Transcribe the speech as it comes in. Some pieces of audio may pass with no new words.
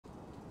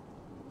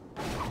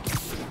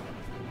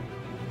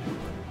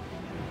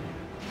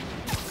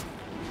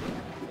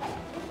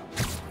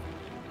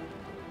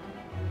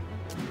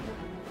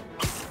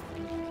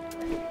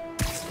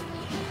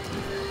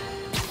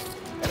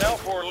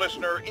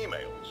listener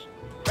emails.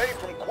 May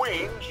from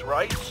Queens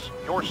writes,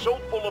 "You're so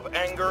full of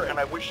anger and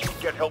I wish you'd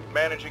get help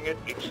managing it.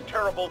 It's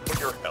terrible for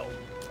your health."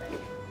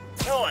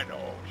 Now I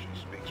know she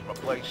speaks from a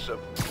place of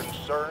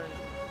concern,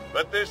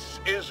 but this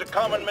is a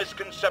common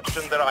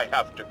misconception that I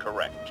have to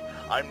correct.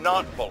 I'm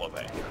not full of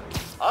anger.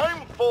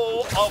 I'm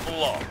full of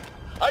love.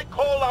 I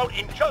call out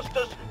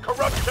injustice,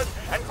 corruption,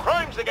 and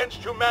crimes against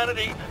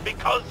humanity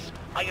because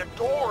I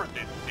adore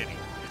this city,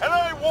 and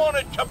I want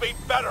it to be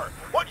better.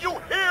 What you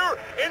hear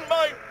in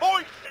my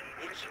voice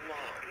is love.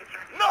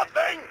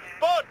 Nothing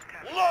but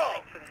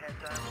love!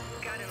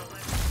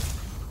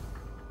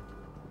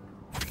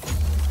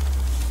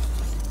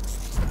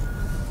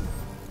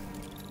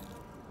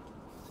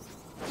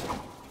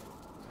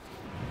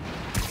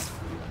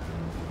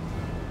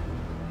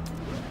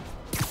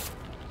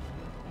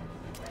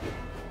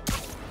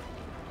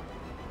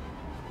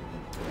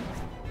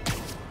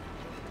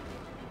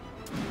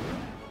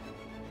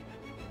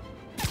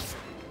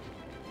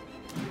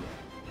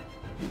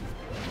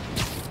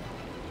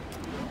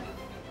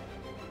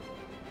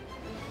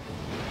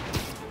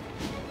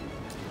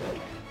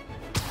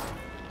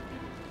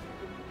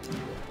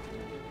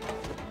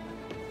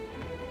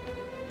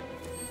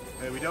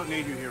 Hey, we don't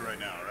need you here right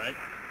now, right?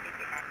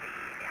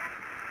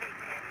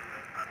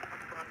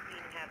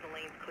 Have the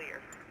lanes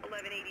clear.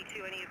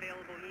 1182, any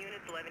available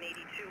units?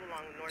 1182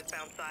 along the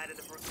northbound side of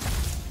the route.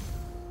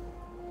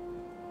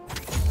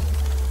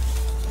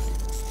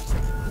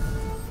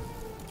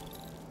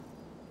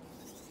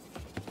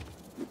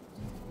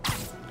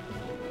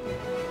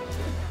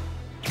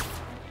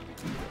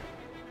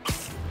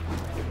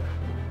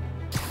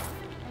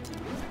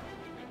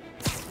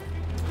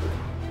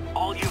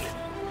 All units.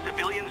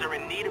 Civilians are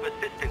in need of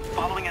assistance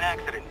following an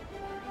accident.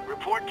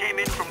 Report came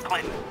in from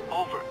Clinton.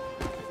 Over.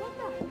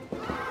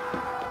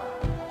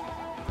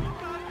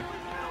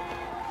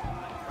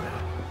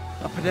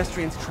 A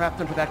pedestrian's trapped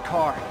under that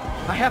car.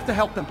 I have to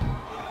help them.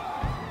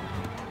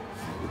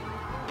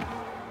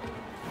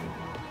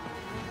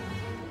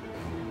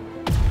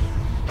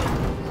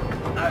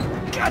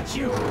 I've got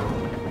you!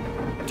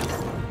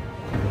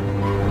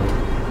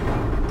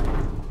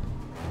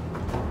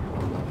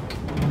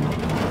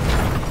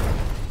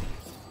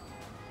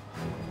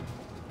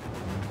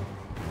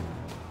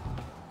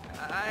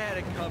 I had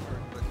it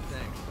covered, but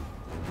thanks.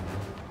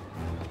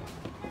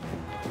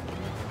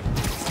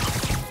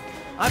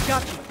 I've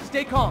got you.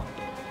 Stay calm.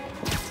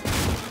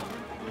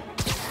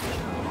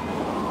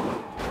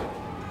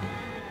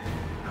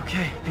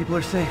 Okay, people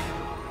are safe.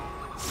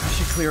 I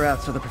should clear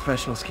out so the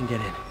professionals can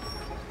get in.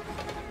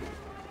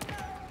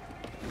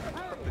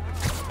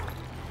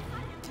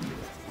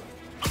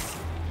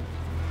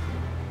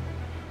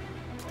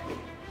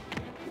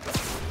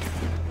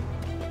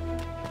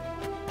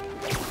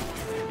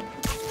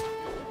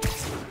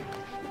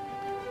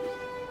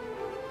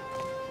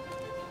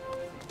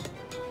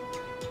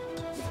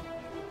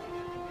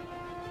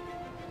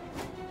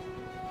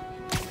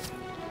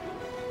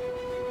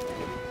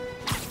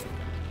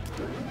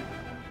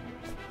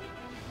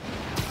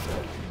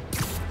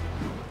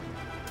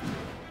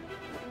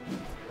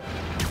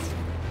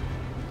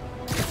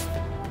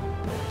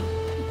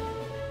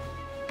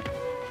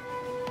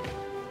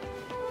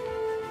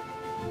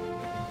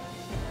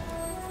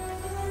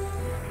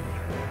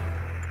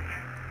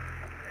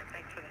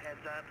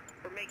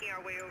 We're making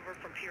our way over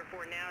from Pier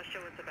 4 now. Show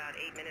us about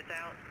 8 minutes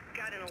out.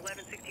 Got an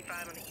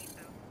 1165 on the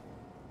eastbound.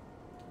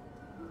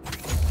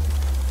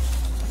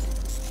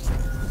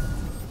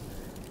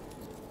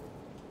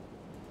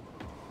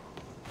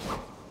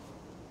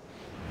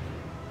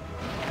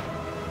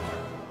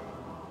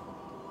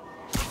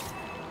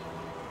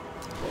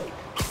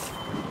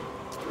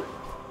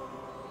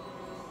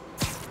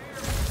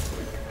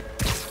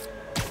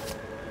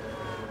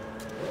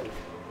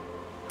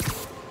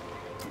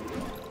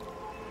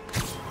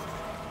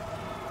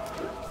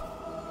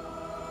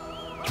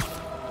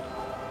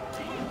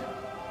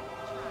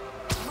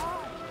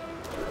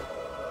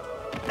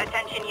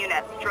 Attention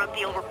units, drug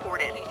deal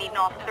reported. Need an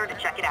officer to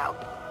check it out.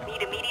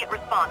 Need immediate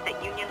response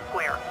at Union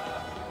Square.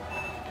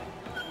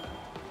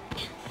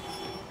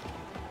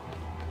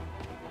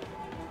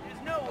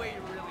 There's no way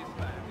you're really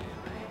Spider-Man,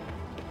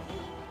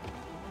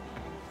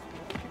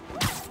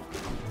 right?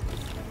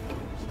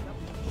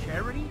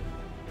 Charity?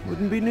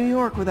 Wouldn't be New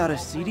York without a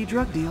seedy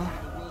drug deal.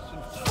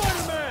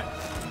 Spider-Man!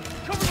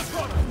 Cover the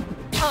front!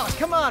 Oh,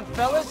 come on,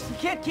 fellas. You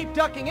can't keep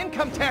ducking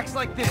income tax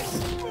like this.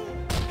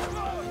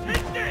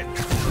 Take this!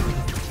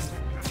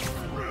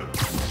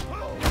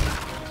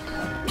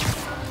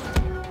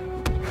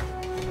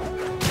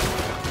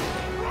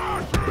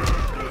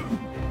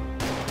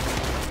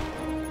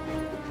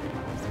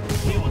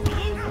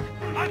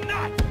 I'm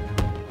not!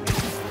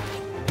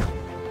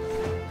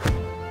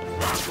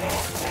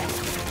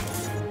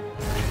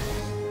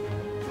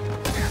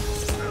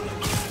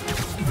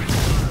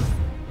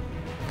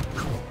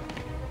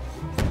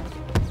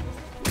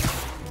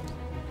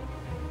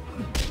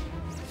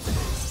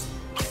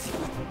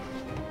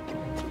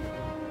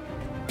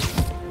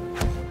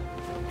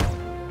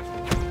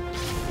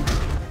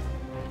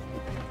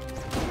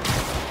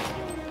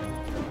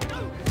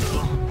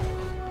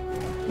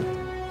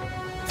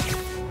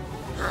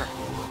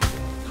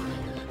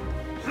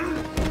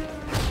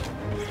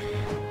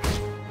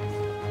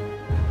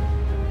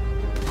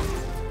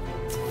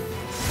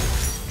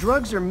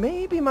 drugs are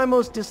maybe my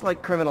most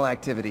disliked criminal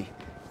activity.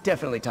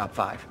 Definitely top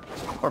 5.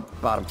 Or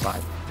bottom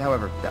 5,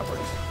 however that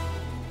works.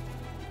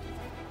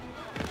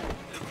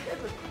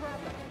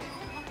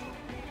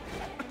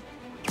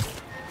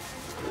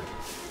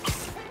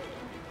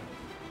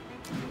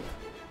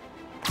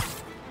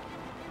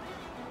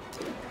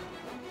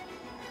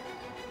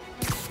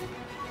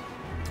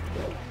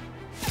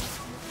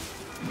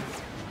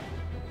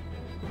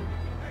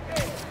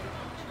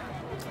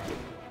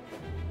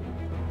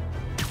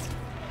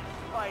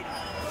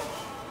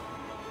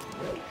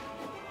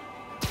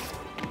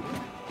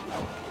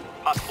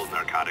 Possible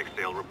narcotics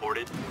sale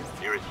reported.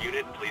 Nearest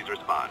unit, please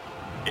respond.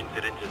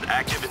 Incident is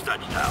active in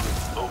Dutchtown.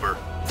 Over.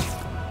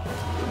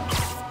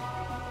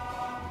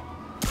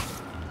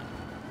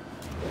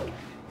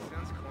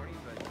 Sounds corny,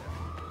 but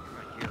you're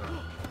my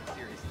hero.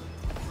 Seriously.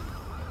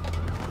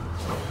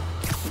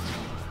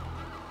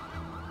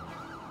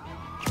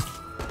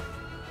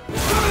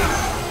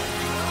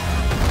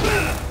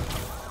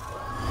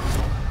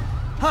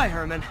 Hi,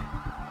 Herman.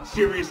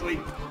 Seriously?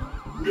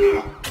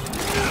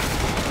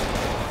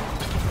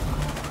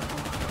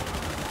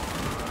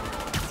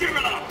 Give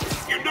it up!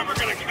 You're never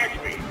gonna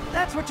catch me!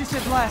 That's what you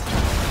said last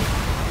time.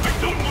 I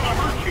don't want to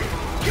hurt you!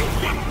 You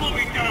just slow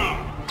me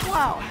down!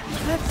 Wow,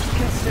 that's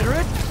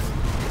considerate.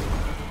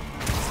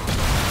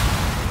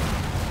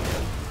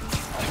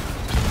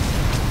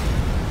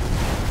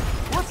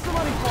 What's the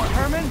money for,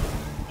 Herman?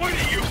 Why do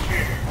you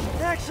care?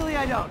 Actually,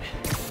 I don't.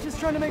 Just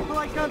trying to make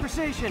polite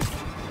conversation.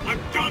 I'm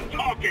done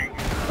talking!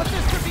 But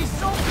this could be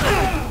so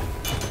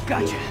good!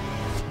 Gotcha.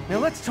 Now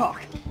let's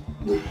talk.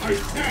 I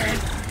said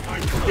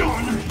I'm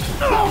done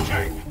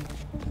talking!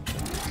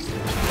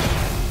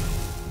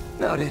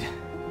 Noted.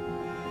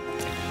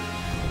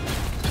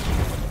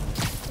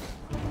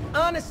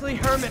 Honestly,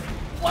 Herman,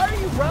 why are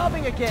you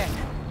robbing again?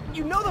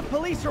 You know the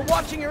police are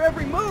watching your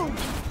every move.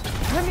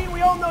 I mean,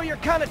 we all know you're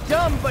kind of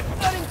dumb, but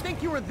I didn't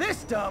think you were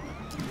this dumb.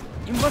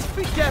 You must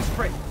be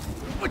desperate,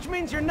 which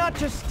means you're not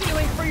just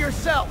stealing for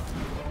yourself.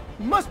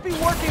 You must be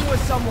working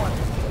with someone,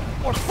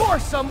 or for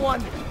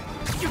someone.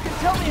 You can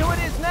tell me who it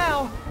is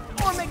now,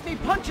 or make me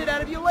punch it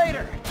out of you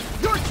later.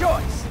 Your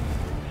choice.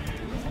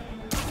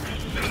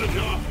 Not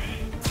enough!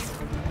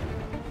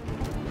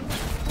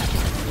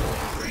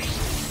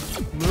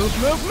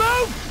 Move, move,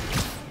 move!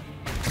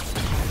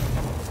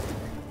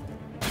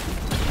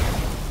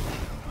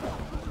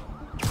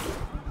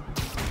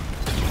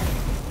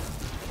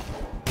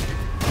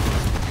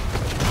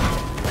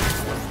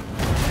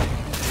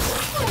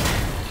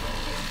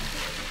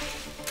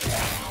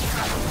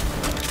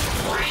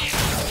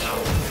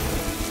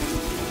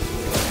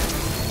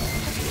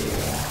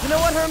 You know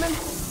what, Herman?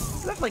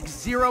 You have like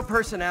 0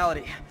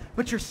 personality,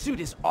 but your suit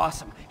is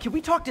awesome. Can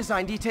we talk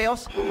design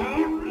details?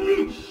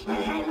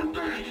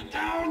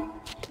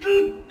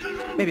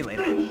 Maybe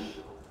later.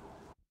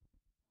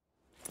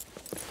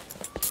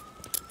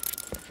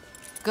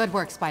 Good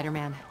work,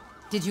 Spider-Man.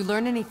 Did you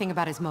learn anything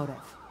about his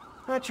motive?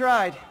 I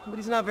tried, but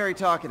he's not very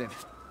talkative.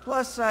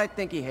 Plus, I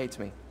think he hates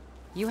me.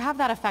 You have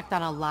that effect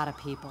on a lot of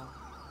people.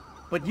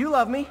 But you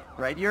love me,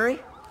 right, Yuri?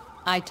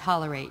 I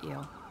tolerate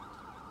you.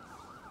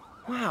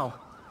 Wow.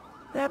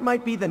 That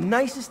might be the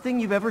nicest thing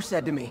you've ever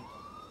said to me.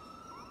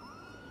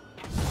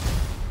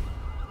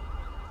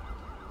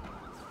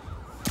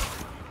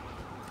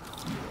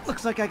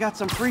 Looks like I got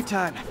some free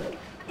time.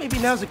 Maybe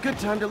now's a good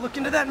time to look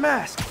into that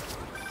mask.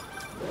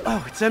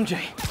 Oh, it's MJ.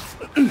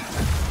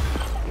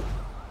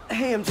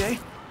 Hey, MJ.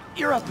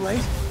 You're up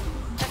late.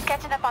 Just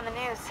catching up on the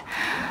news.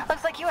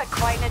 Looks like you had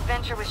quite an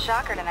adventure with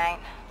Shocker tonight.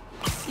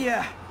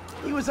 Yeah,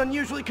 he was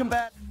unusually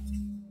combative.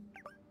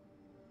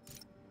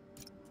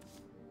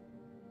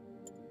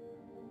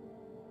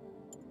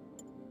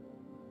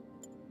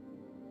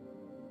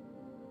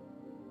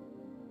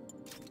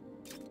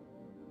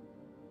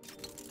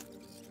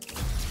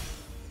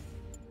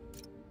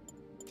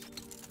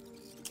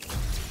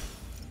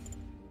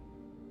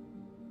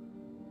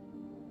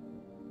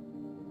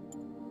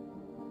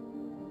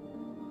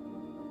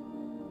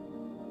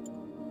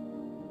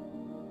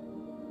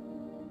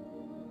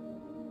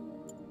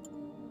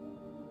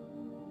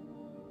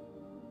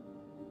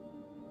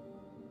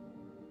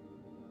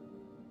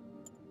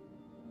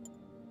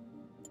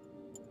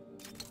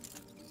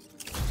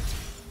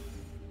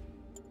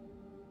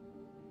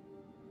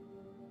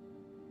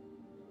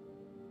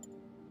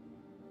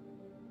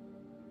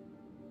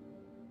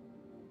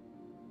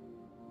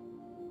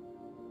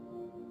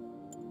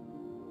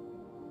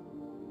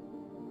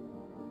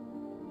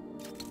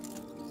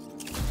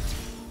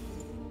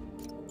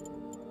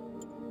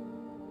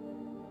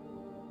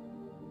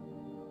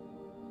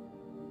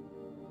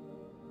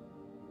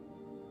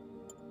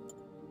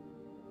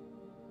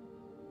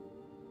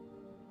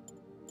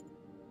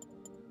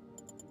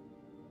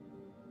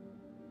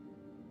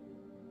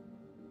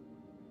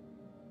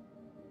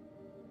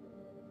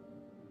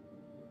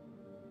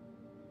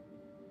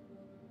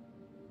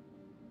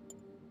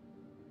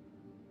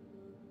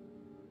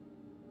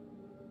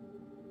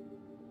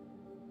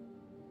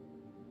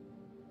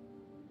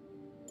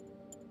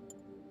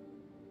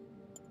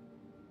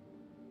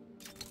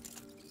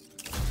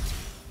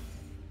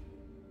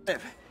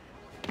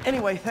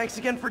 Anyway, thanks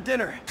again for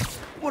dinner.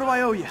 What do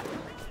I owe you?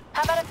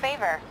 How about a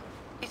favor?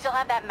 You still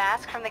have that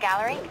mask from the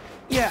gallery?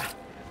 Yeah.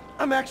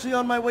 I'm actually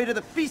on my way to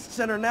the Feast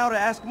Center now to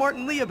ask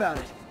Martin Lee about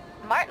it.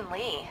 Martin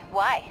Lee?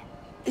 Why?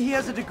 He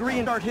has a degree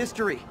in art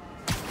history.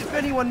 If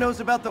anyone knows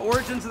about the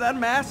origins of that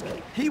mask,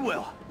 he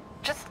will.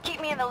 Just keep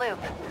me in the loop.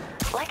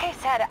 Like I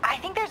said, I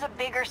think there's a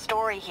bigger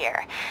story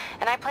here,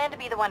 and I plan to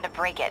be the one to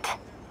break it.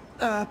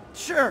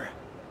 Sure.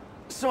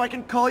 So I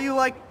can call you,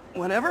 like,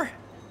 whenever?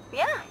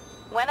 Yeah,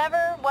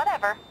 whenever,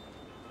 whatever.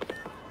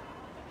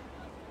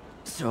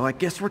 So I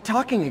guess we're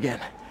talking again.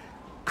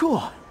 Cool.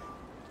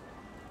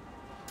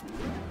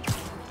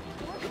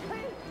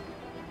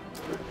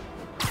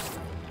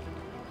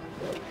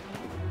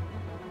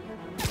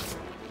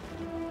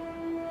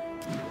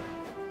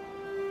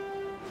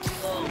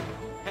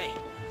 Hey,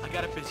 I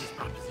got a business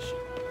proposition.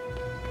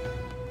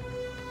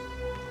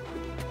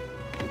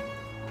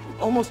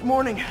 Almost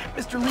morning.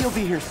 Mr. Lee will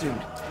be here soon.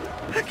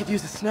 I could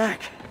use a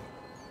snack.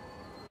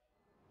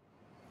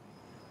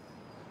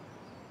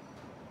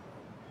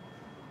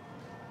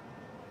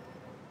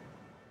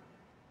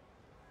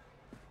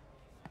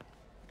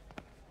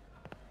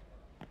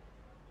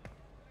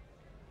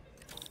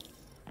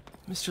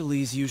 Mr.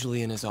 Lee's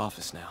usually in his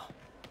office now.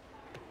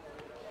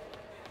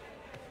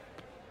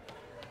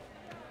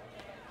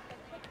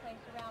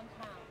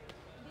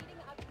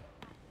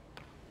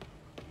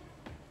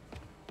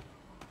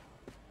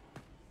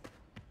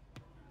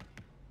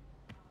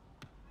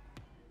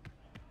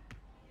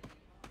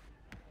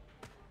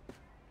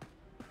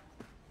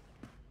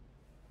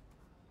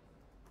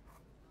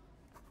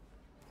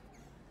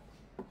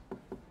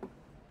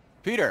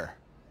 Peter,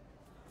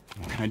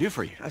 what can I do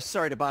for you? I'm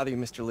sorry to bother you,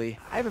 Mr. Lee.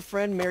 I have a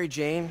friend, Mary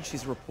Jane.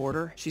 She's a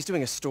reporter. She's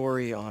doing a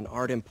story on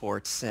art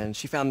imports, and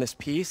she found this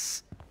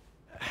piece.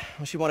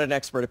 Well, she wanted an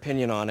expert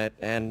opinion on it,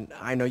 and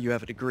I know you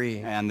have a degree.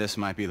 And this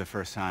might be the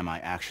first time I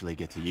actually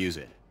get to use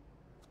it.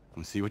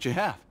 Let's see what you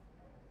have.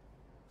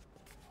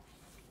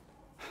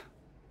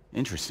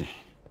 Interesting.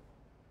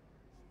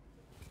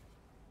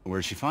 Where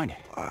did she find it?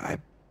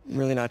 I'm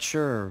really not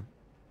sure.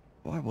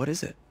 Why, what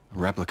is it? A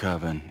replica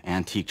of an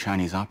antique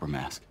Chinese opera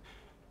mask.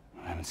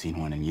 I haven't seen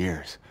one in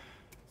years.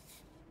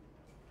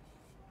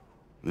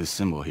 This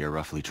symbol here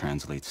roughly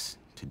translates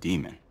to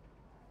demon.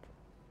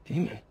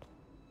 Demon?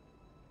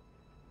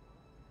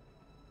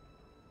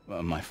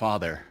 Well, my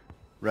father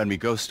read me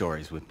ghost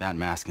stories with that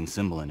mask and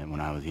symbol in it when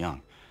I was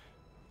young.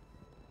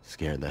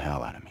 Scared the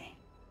hell out of me.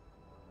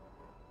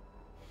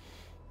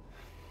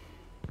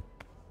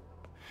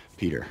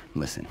 Peter,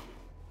 listen.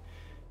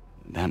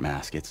 That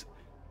mask, it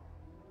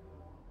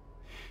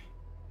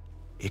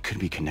could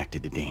be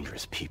connected to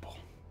dangerous people.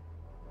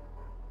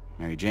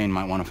 Mary Jane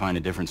might want to find a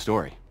different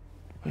story.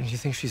 Do you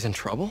think she's in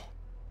trouble?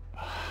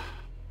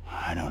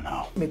 I don't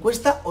know. Me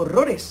cuesta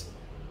horrores.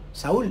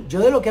 Saúl, yo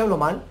de lo que hablo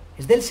mal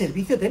es del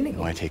servicio técnico.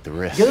 Why take the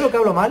risk? Yo de lo que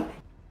hablo mal...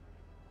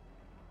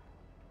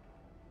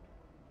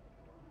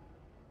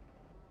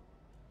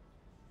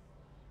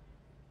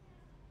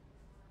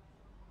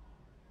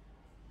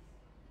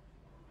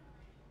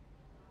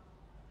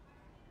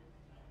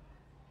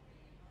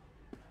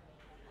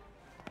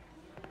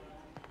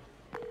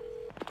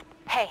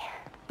 Hey.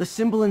 The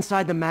symbol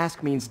inside the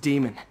mask means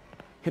demon.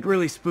 It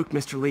really spooked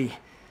Mr. Lee.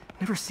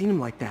 Never seen him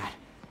like that.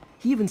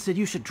 He even said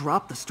you should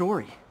drop the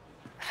story.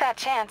 Fat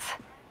chance.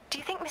 Do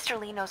you think Mr.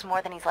 Lee knows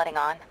more than he's letting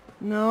on?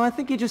 No, I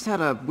think he just had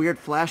a weird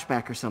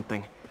flashback or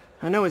something.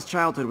 I know his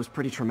childhood was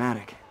pretty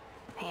traumatic.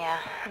 Yeah,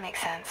 that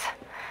makes sense.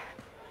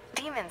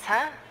 Demons,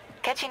 huh?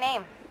 Catchy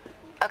name.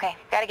 Okay,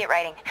 gotta get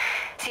writing.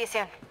 See you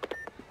soon.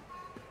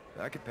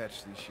 I could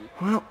patch these shoes.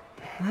 Well,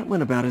 that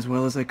went about as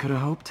well as I could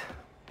have hoped.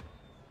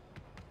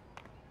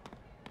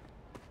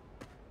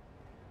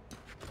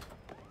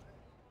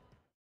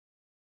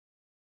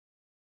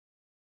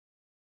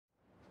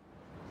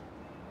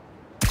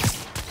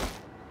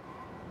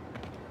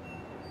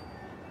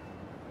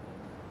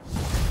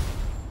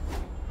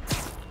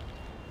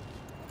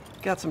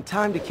 Got some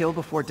time to kill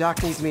before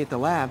Doc needs me at the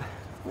lab.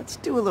 Let's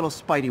do a little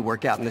Spidey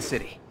workout in the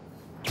city.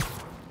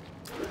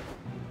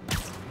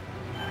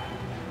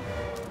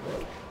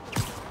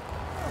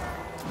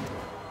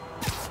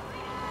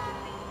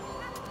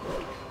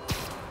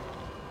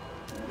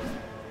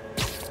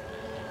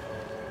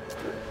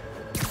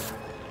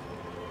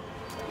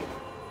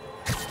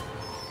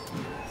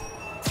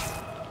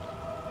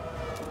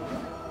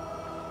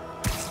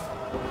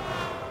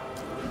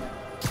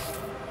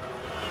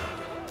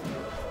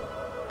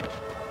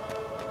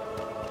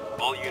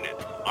 All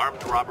units,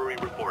 armed robbery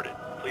reported.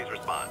 Please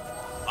respond.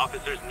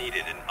 Officers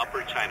needed in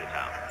Upper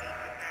Chinatown.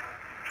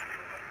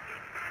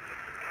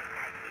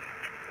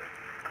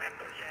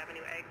 Bush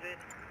Avenue exit.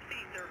 C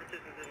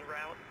services is en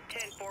route.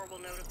 10-4 will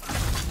notify.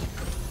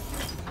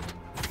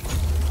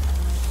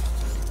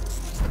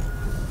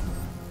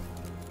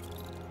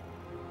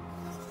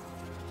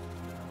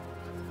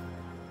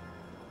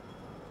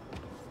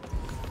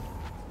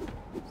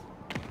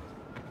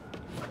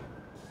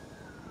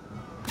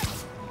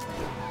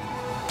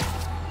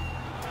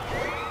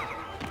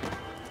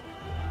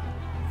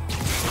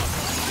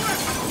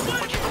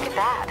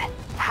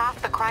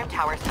 crime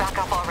towers back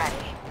up already.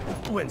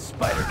 When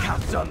Spider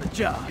Cop's on the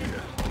job,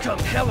 come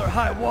hell or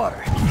high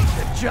water,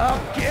 the job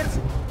gets...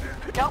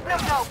 Nope,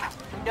 nope, nope.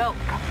 Nope.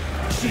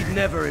 She'd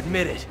never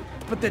admit it,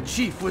 but the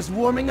chief was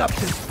warming up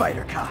to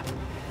Spider Cop.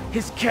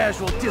 His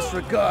casual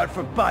disregard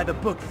for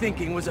by-the-book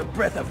thinking was a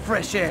breath of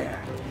fresh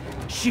air.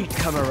 She'd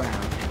come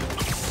around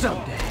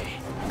someday.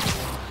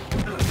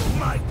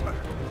 My turn.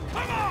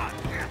 Come on!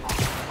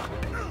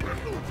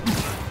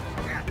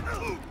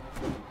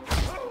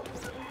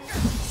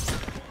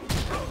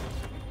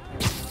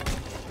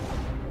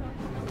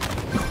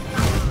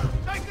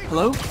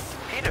 Hello?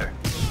 Peter,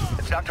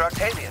 it's Dr.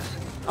 Octavius.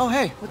 Oh,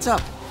 hey, what's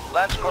up?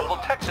 Lance Corporal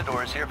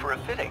Texador is here for a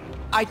fitting.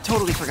 I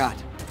totally forgot.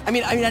 I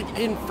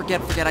didn't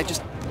forget. I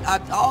just...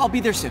 I'll be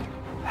there soon.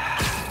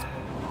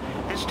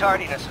 His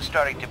tardiness is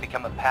starting to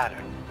become a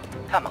pattern.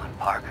 Come on,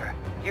 Parker.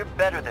 You're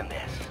better than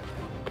this.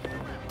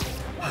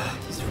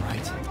 He's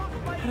right.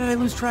 How did I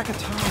lose track of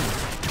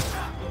time?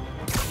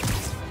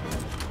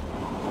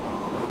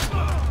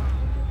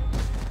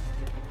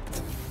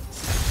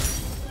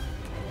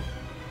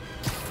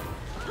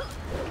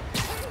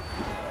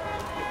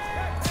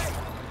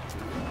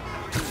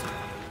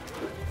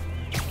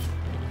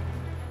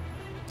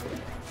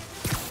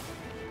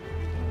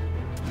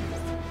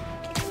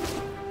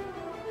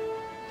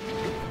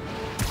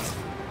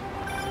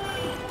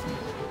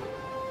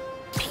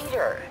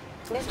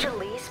 Mr.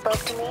 Lee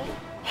spoke to me.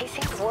 He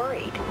seemed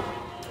worried.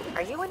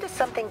 Are you into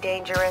something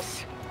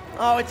dangerous?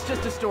 Oh, it's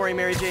just a story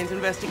Mary Jane's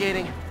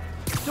investigating.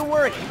 Don't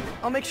worry,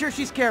 I'll make sure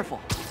she's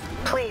careful.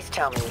 Please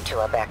tell me you two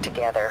are back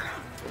together.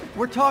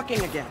 We're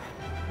talking again.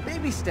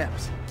 Baby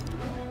steps.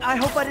 I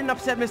hope I didn't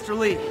upset Mr.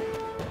 Lee.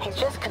 He's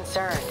just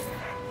concerned.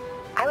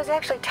 I was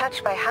actually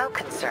touched by how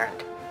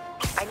concerned.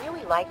 I knew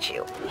he liked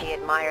you. He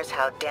admires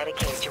how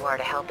dedicated you are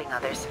to helping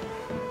others.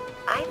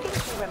 I think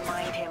you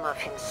remind him of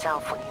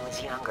himself when he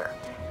was younger.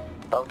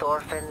 Both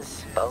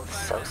orphans, both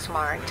so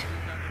smart.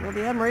 Well,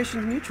 the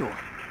admiration's mutual.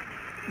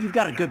 You've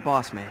got a good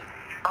boss, May.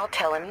 I'll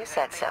tell him you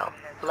said so.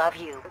 Love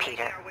you,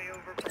 Peter.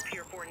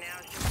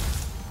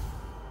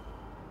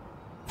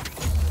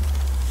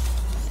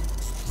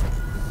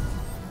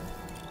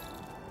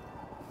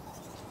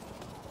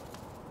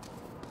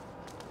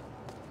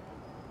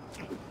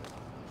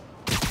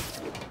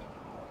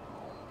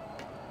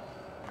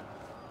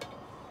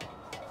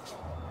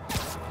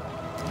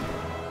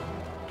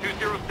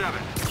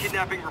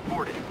 Kidnapping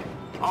reported.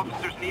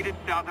 Officers needed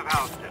south of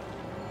Houston.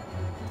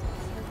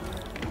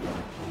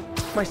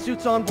 My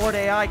suit's onboard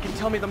AI can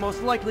tell me the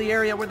most likely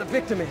area where the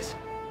victim is.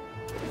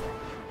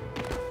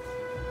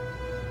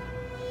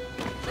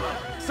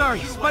 Sorry,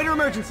 spider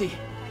emergency.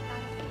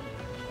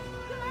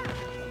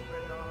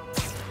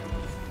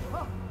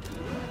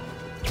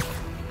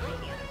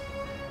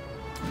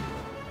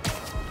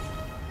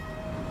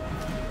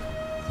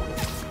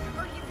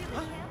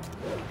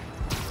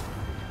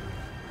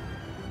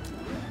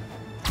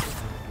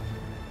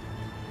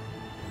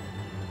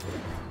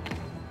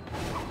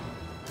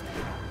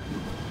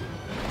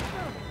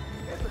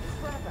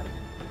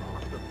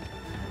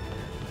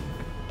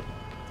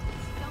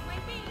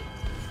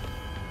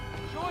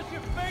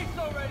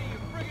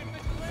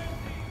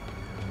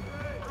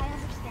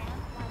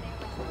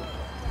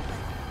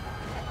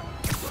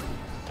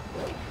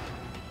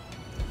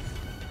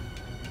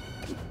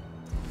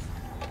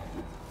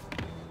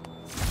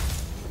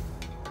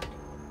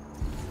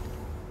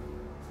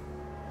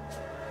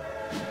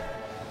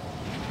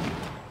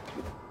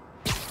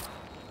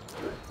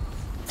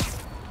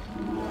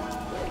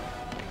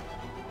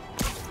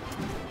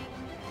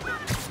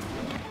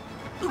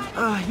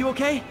 You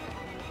okay?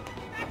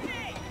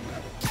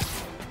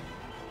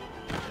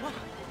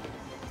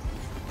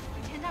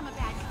 Pretend I'm a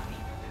bad guy.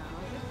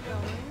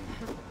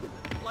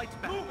 Lights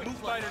back. Move,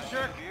 spider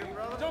jerk.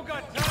 Don't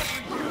got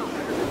time for you.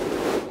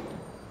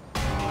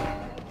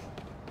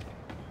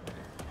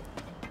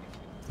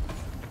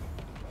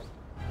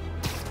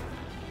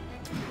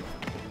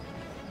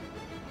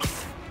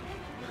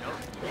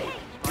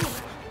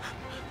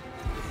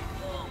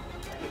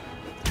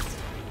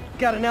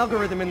 Got an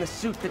algorithm in the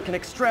suit that can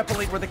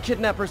extrapolate where the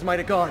kidnappers might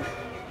have gone.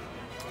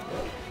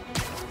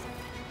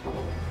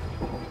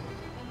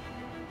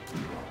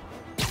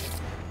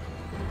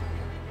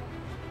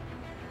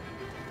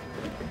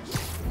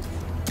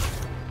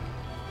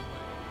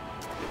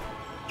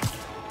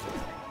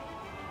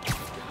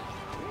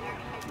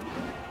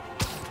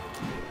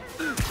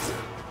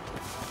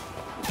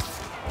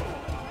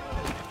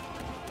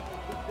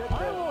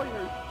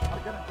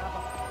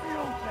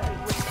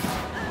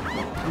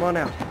 Come on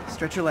out.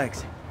 Stretch your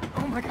legs.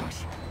 Oh my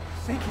gosh.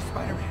 Thank you,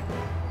 Spider-Man.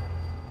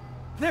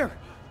 There!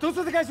 Those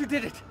are the guys who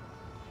did it!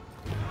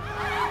 Yo,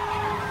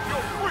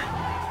 wait!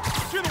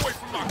 Get away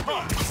from my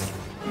car!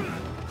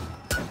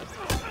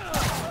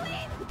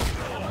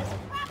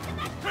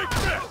 Take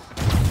this!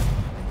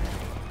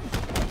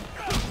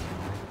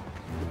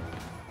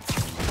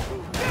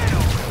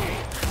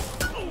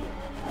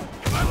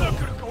 I'm not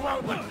gonna go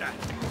out like that!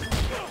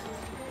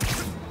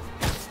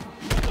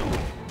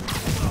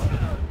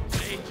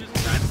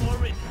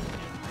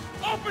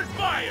 Open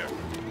fire!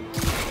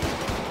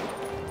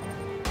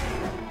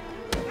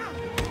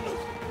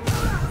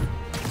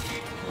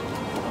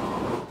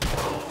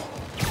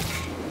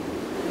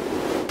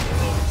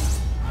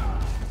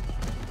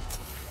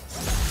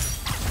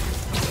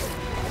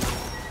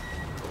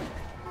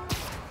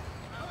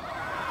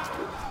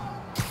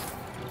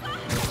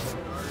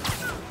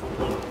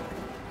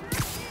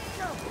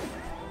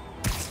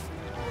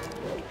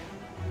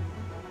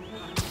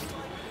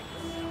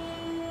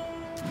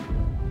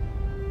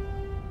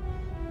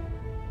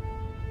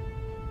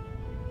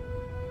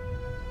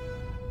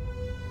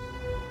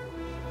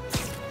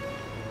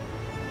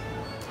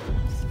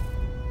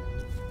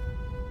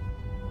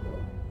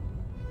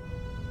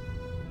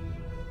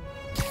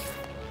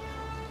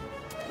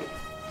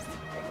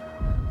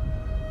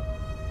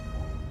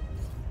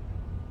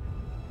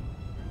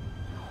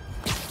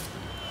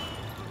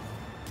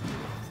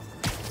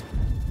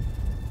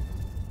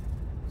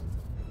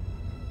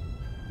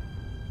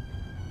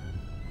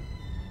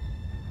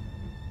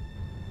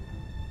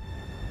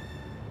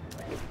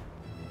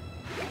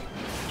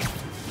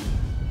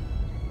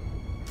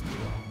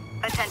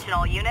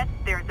 Attention all units,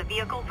 there is a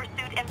vehicle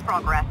pursuit in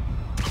progress.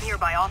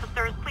 Nearby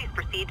officers, please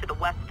proceed to the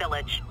West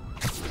Village.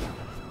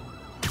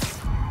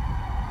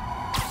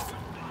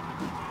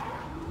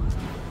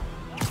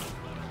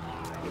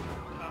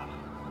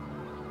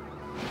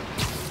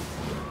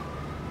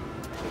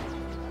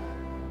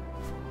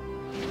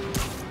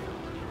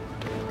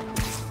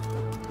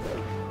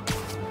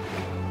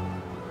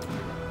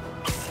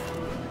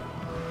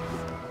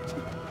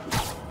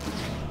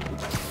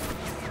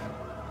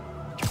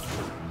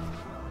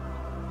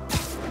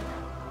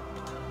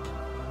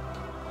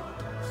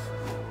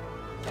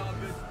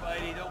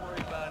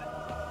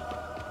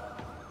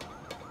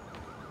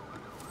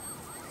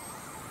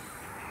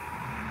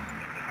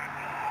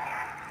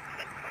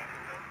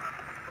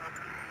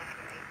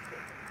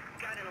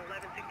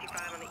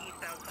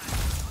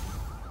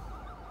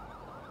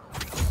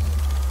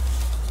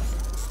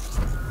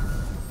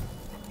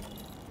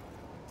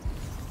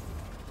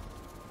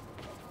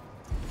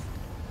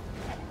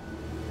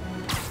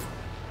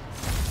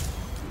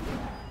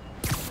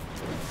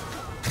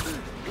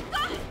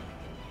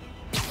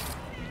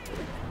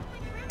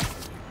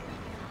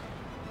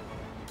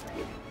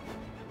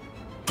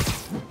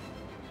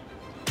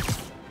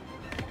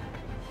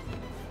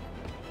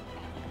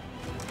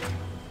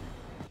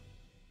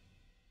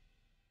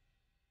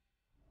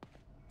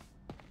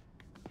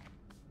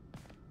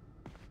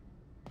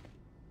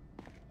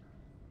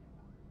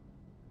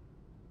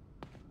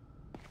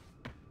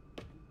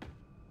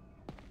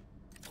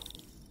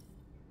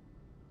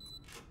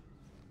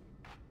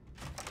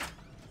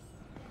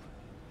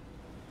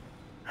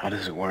 How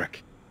does it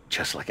work?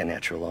 Just like a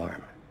natural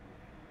arm.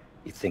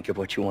 You think of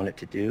what you want it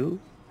to do,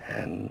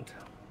 and...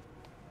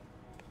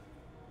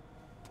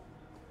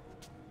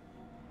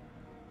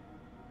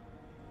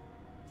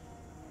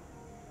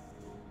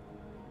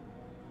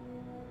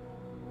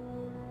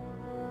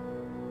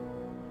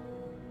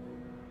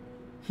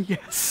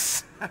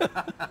 Yes.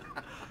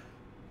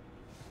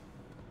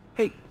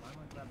 Hey,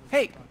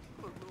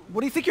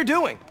 what do you think you're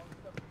doing?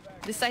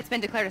 This site's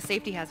been declared a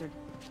safety hazard.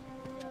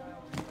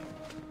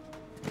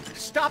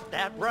 Stop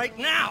that right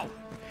now!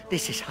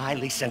 This is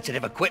highly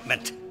sensitive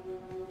equipment.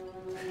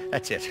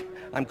 That's it.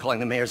 I'm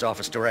calling the mayor's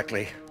office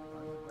directly.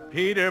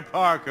 Peter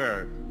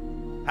Parker,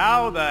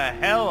 how the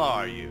hell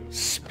are you?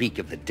 Speak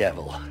of the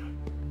devil.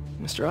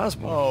 Mr.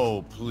 Osborn.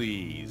 Oh,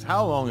 please.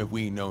 How long have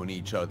we known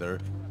each other?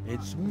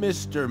 It's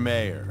Mr.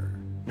 Mayor.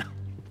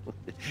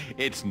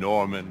 It's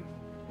Norman.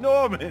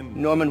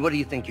 Norman, what do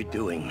you think you're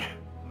doing?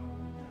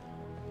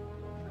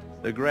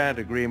 The grant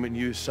agreement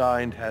you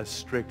signed has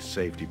strict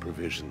safety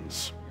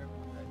provisions.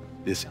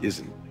 This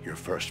isn't your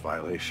first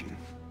violation.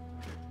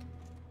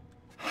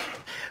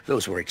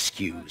 Those were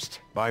excused.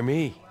 By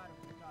me.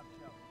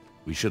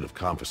 We should have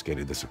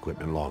confiscated this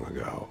equipment long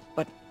ago.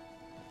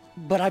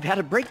 But I've had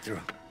a breakthrough.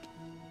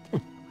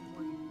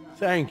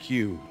 Thank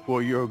you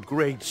for your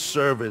great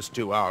service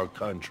to our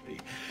country.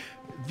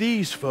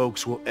 These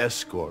folks will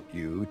escort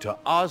you to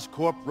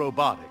Oscorp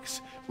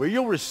Robotics, where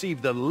you'll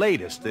receive the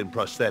latest in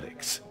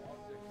prosthetics.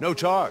 No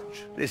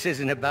charge. This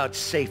isn't about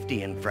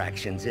safety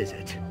infractions, is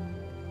it?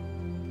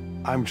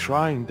 I'm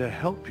trying to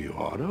help you,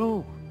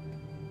 Otto.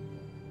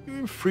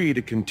 You're free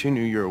to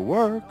continue your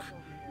work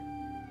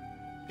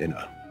in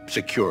a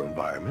secure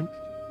environment.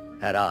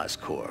 At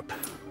Oscorp.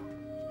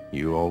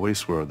 You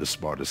always were the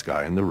smartest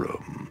guy in the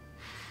room.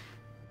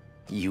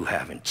 You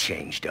haven't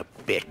changed a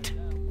bit.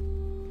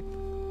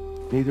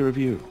 Neither of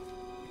you.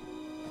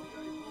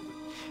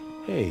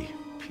 Hey,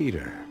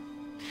 Peter.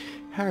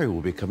 Harry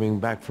will be coming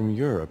back from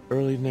Europe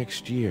early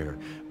next year.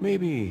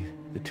 Maybe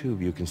the two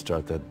of you can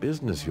start that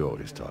business you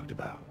always talked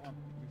about.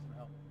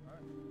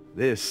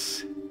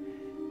 This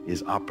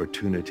is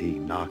opportunity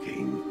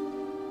knocking.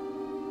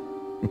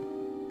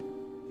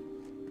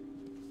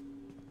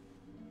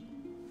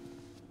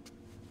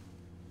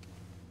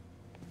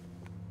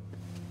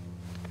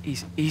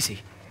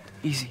 Easy.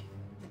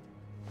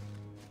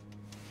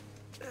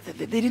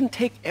 They didn't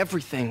take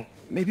everything.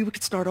 Maybe we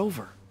could start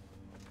over.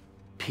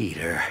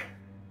 Peter,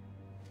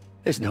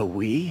 there's no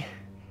we.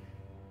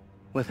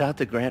 Without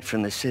the grant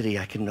from the city,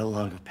 I can no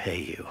longer pay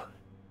you.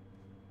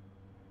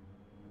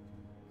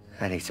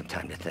 I need some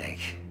time to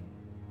think.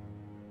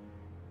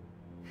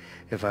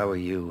 If I were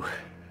you,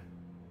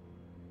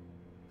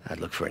 I'd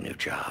look for a new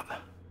job.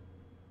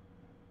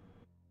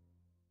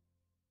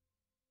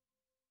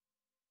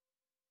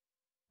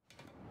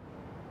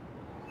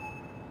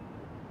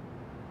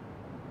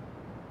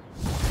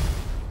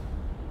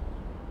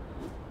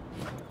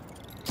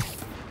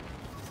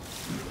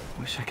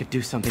 Wish I could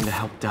do something to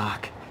help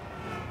Doc.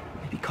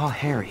 Maybe call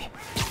Harry.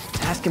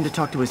 Ask him to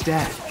talk to his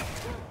dad.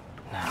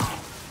 No.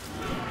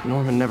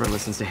 Norman never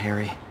listens to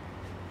Harry.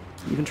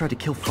 He even tried to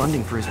kill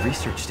funding for his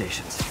research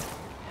stations.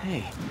 Hey,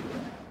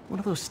 one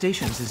of those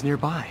stations is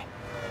nearby.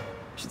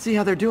 Should see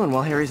how they're doing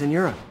while Harry's in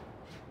Europe.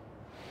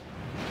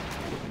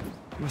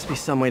 There must be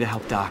some way to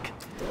help Doc.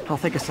 I'll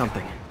think of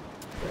something.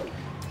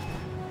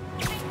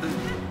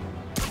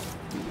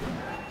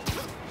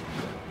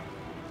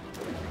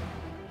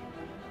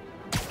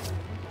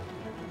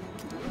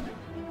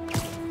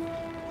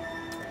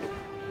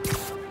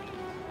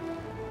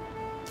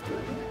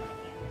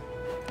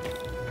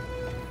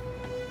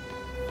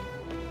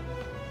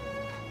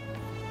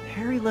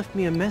 left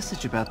me a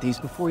message about these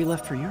before he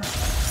left for Europe.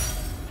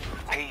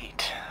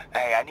 Pete,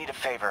 hey, I need a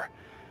favor.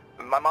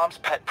 My mom's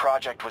pet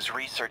project was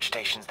research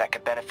stations that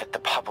could benefit the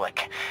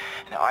public.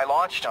 Now, I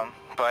launched them,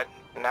 but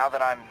now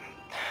that I'm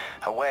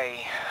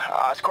away,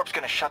 Oscorp's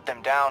gonna shut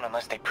them down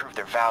unless they prove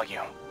their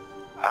value.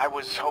 I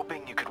was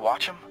hoping you could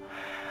watch them.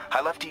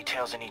 I left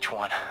details in each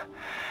one.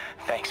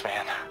 Thanks,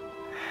 man.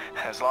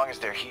 As long as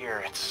they're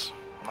here, it's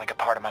like a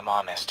part of my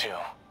mom is, too.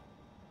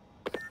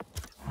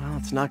 Well,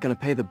 it's not gonna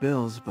pay the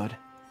bills, but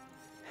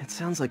it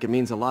sounds like it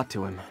means a lot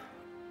to him.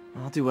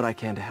 I'll do what I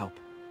can to help.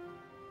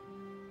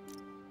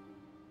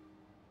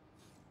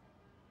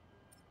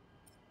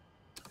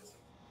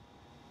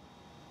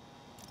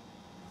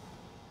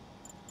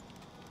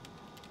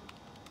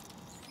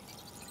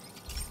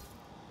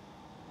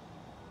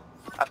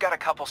 I've got a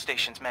couple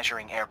stations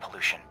measuring air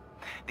pollution.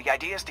 The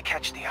idea is to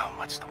catch the,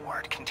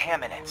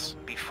 contaminants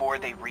before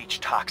they reach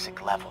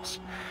toxic levels.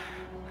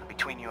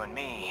 Between you and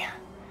me,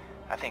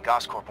 I think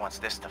Oscorp wants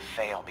this to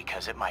fail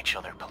because it might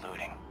show they're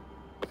polluting.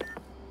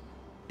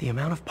 The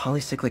amount of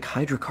polycyclic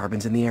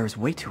hydrocarbons in the air is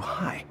way too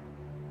high.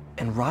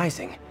 And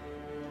rising.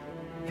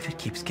 If it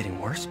keeps getting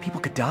worse, people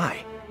could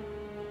die.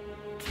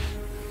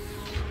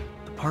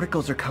 The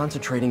particles are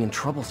concentrating in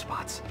trouble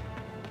spots,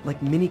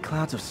 like mini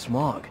clouds of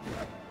smog.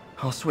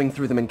 I'll swing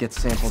through them and get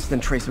samples, then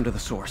trace them to the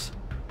source.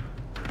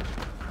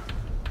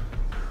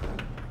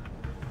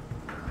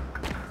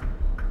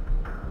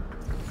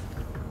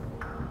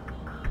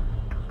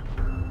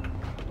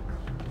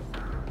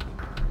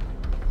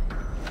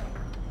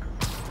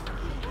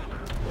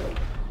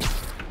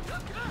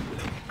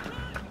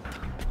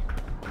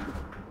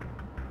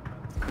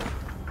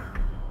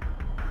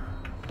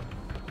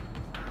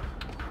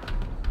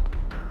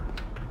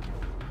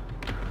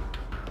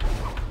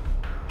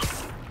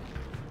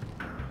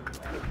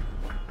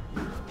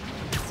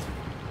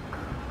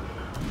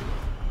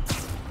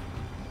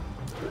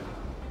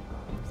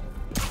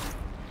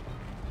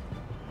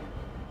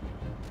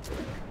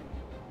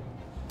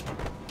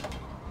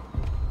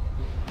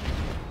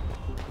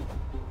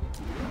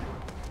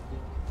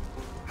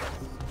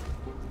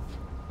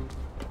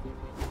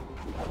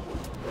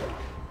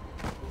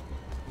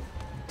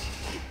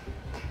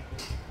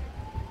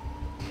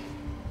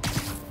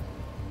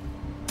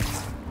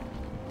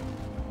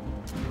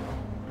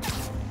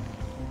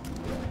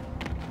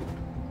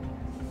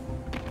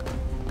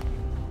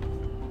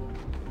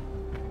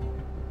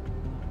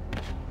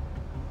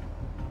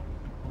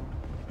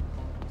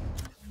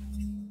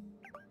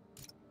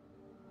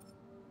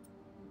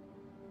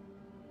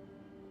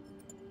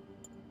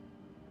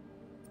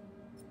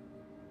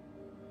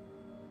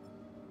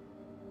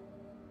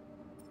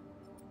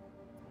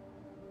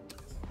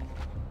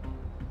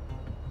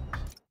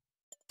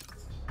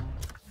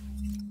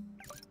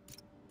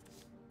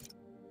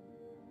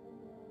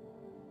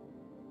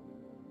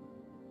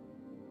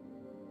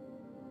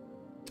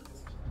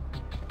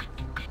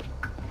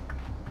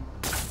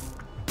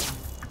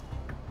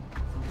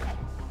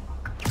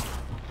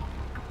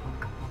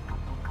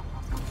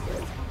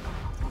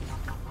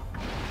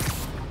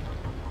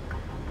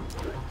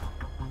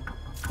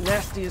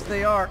 Nasty as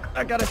they are,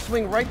 I gotta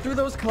swing right through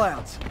those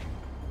clouds.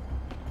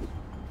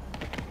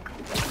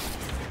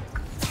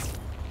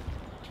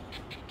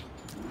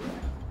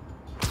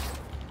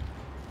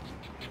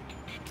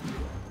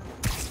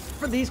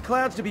 For these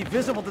clouds to be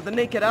visible to the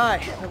naked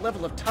eye, the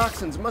level of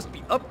toxins must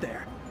be up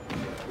there.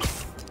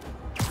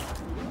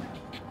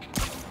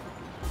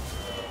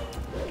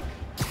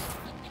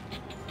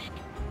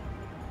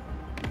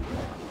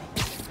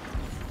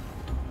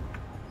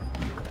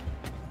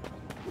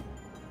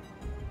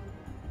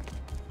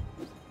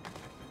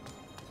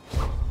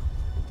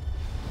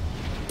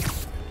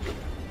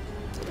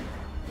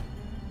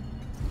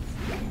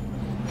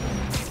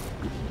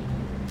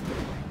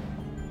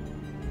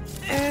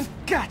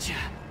 Gotcha!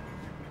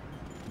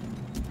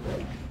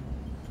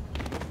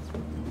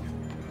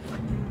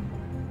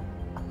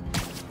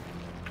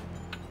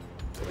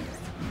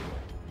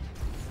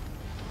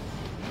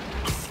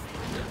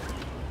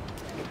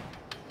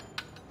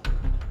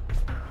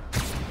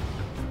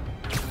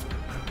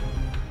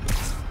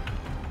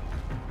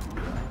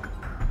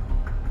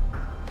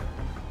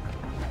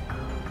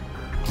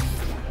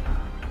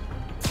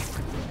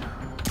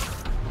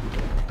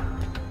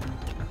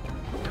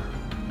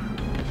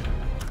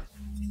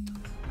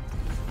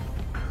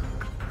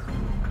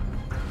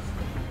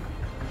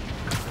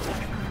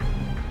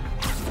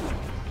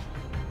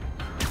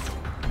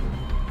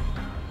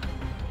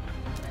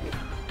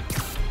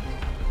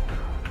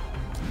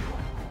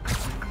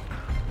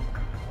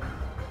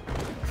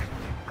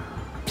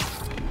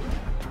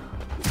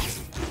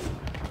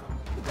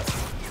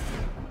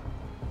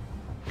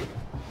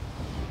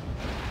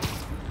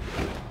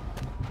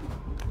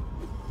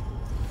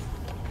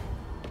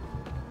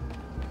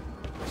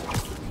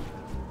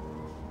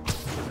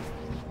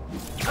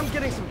 I'm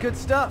getting some good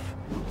stuff.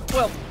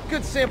 Well,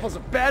 good samples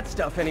of bad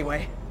stuff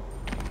anyway.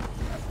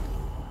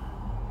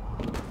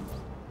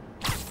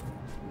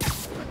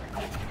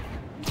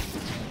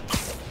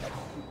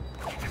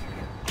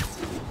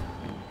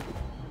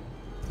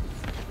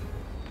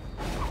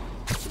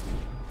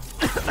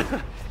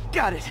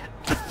 Got it.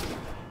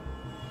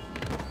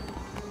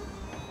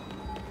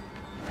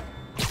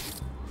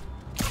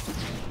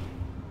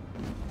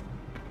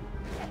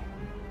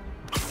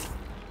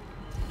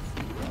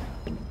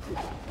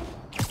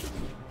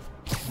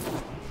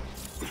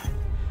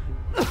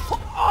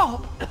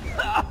 Oh!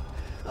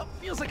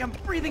 Feels like I'm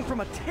breathing from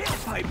a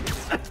tailpipe.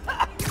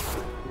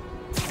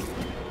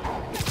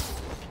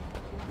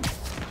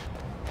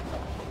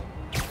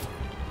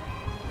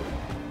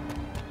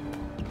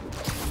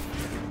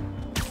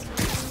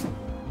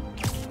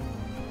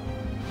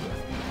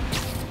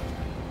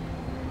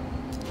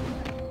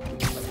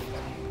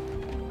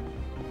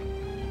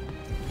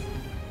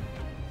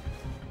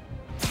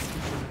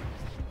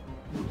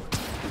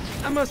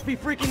 I must be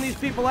freaking these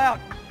people out.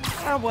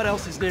 What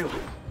else is new?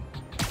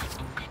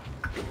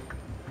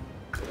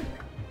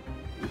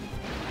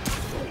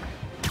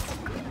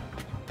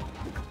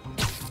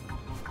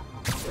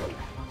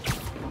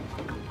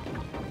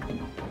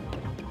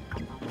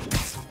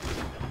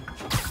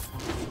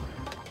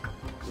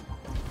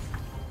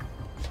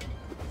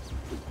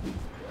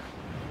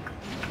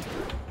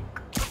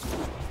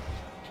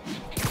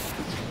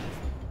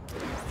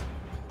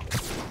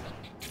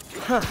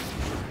 Huh.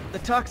 The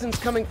toxin's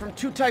coming from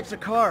 2 types of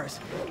cars,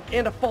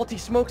 and a faulty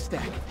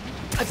smokestack.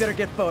 I better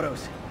get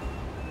photos.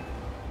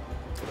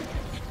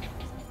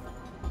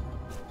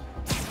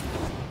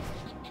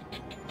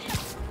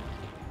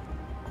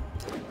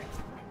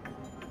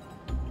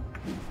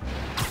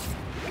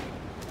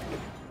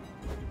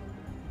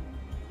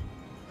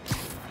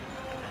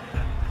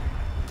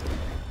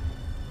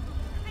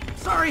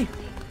 Sorry!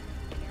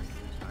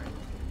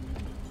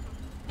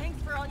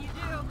 Thanks for all you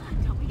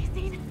do. Don't make a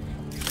scene.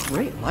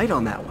 Great light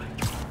on that one.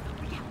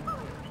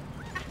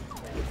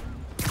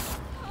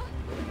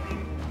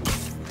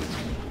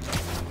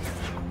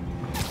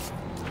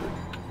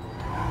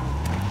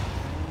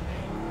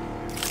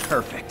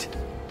 Perfect.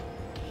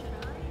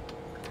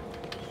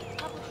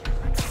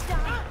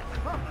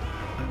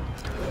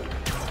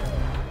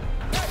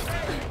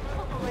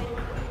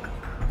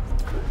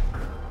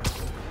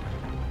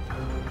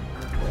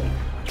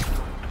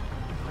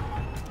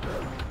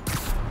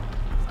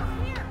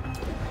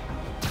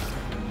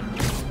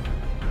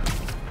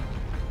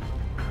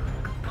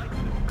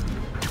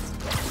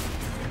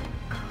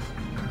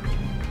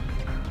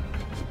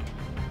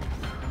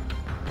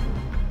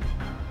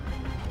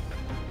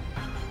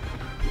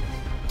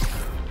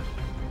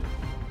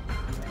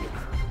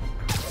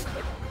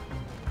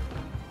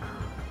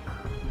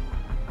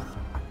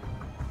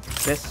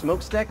 Best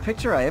smokestack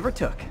picture I ever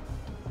took.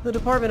 The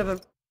Department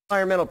of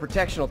Environmental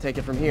Protection will take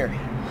it from here.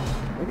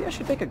 Maybe I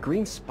should make a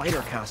green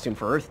spider costume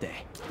for Earth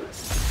Day.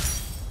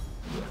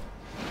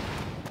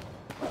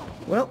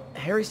 Well,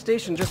 Harry's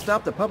station just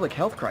stopped a public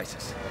health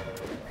crisis.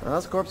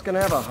 Oscorp's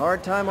gonna have a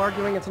hard time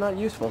arguing it's not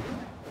useful.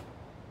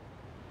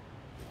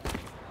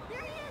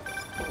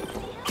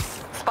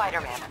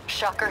 Spider-Man,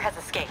 Shocker has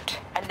escaped,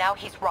 and now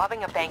he's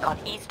robbing a bank on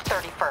East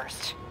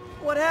 31st.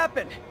 What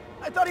happened?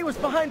 I thought he was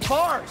behind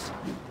bars.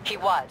 He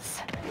was,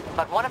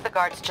 but one of the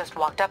guards just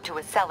walked up to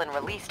his cell and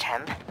released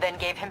him, then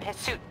gave him his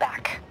suit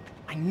back.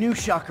 I knew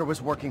Shocker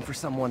was working for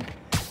someone.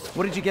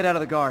 What did you get out of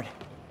the guard?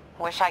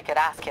 Wish I could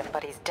ask him,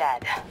 but he's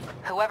dead.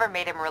 Whoever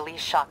made him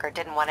release Shocker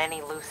didn't want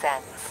any loose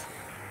ends.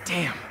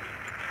 Damn.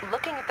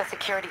 Looking at the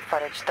security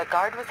footage, the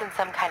guard was in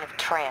some kind of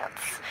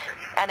trance.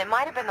 And it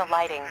might have been the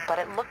lighting, but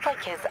it looked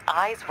like his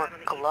eyes were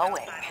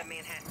glowing.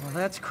 Well,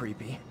 that's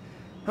creepy.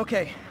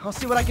 Okay, I'll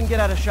see what I can get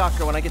out of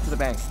Shocker when I get to the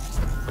bank.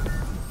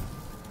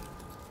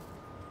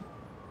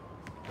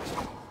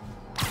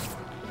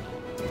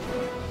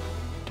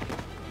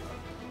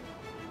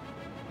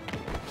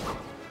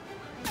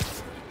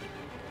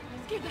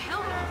 Scared the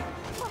hell out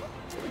of me.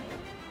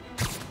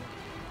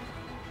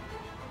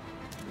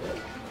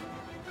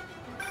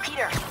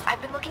 Peter,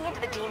 I've been looking into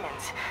the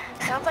demons.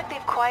 Sounds like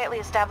they've quietly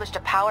established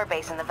a power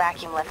base in the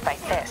vacuum left by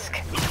Fisk.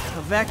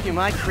 A vacuum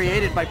I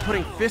created by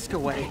putting Fisk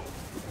away.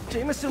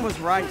 Jameson was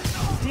right.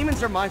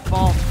 Demons are my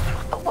fault.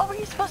 But what were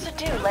you supposed to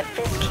do? Let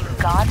Fisk keep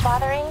God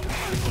bothering?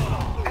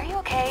 Are you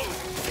okay?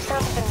 You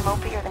sound even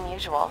mopier than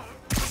usual.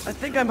 I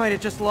think I might have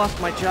just lost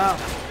my job.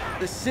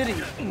 The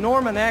city,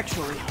 Norman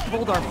actually,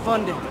 pulled our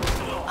funding.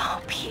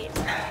 Oh, Pete.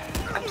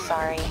 I'm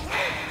sorry.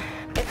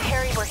 If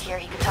Harry were here,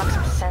 he could talk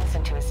some sense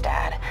into his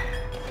dad.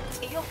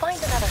 You'll find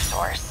another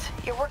source.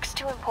 Your work's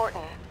too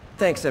important.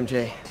 Thanks,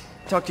 MJ.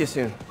 Talk to you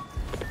soon.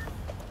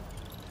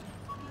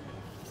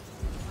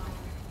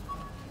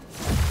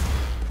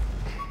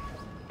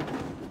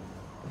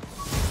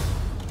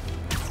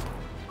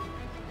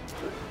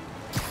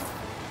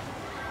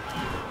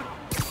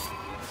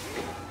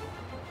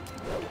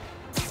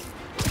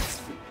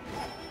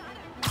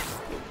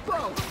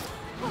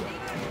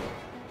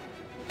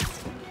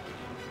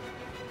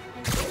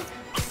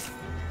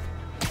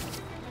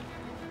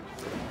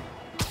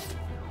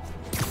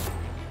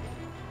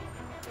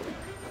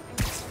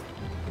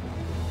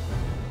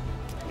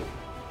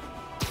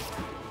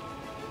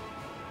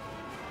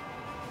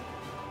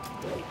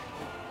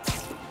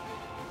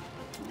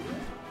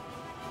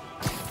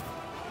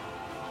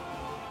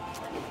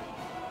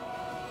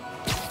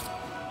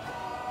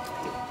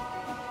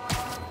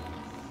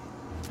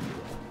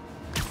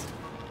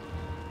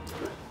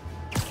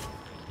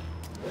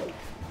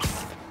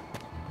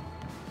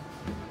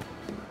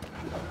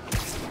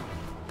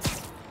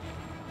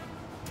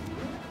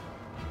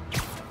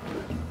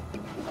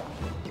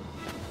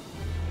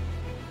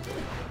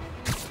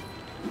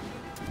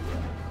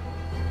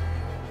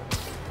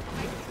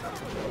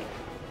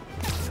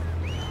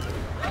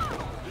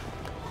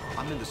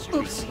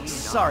 Oops,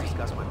 sorry.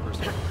 Discuss my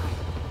personal.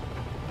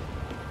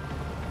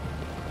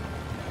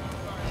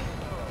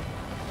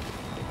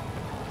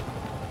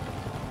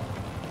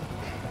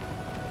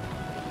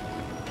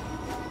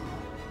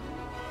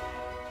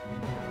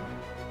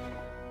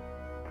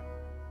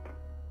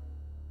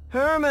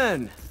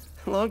 Herman!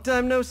 Long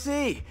time no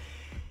see.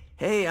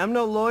 Hey, I'm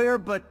no lawyer,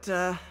 but,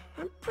 I'm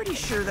pretty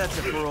sure that's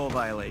a parole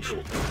violation.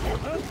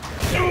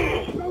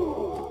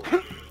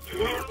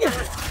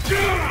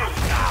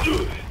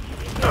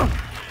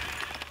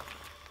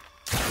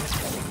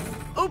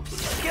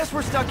 Oops, guess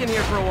we're stuck in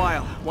here for a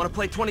while. Want to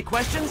play 20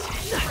 questions?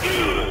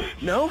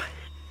 No?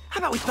 How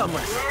about we thumb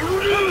wrestle?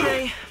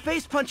 Okay,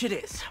 face punch it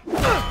is.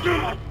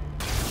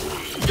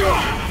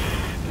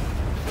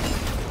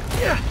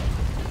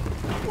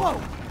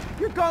 Whoa!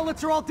 Your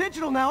gauntlets are all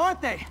digital now,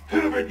 aren't they?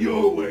 Have it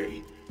your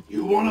way.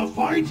 You wanna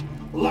fight?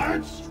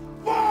 Let's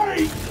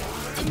fight!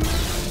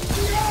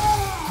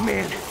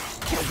 Man,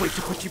 can't wait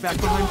to put you back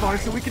behind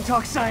bars so we can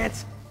talk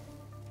science.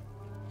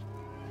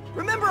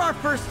 Remember our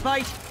first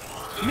fight?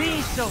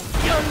 Me so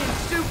young and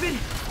stupid,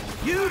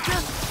 you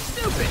just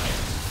stupid.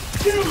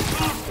 You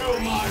talk too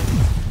much!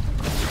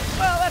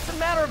 Well, that's a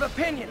matter of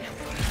opinion.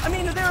 I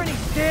mean, are there any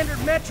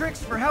standard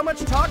metrics for how much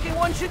talking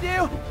one should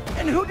do?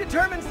 And who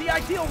determines the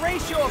ideal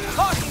ratio of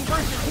talking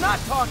versus not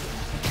talking?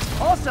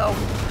 Also,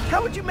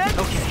 how would you measure?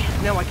 Okay,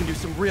 now I can do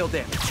some real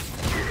damage.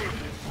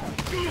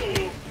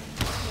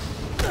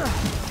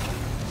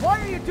 Why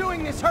are you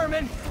doing this,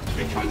 Herman?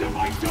 Because if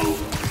I don't,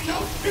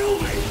 they'll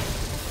kill me!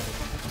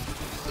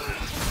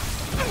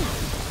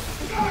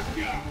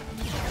 Gotcha!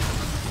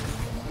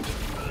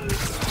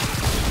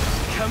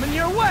 Coming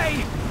your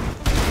way!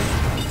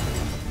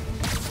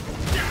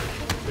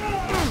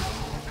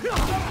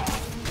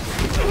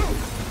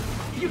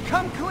 You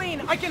come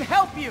clean, I can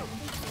help you!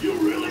 You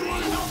really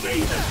want to help me?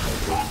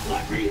 Just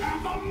let me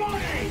have the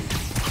money!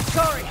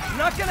 Sorry,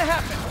 not gonna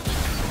happen.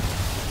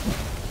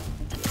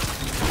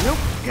 Nope,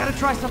 gotta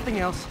try something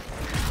else.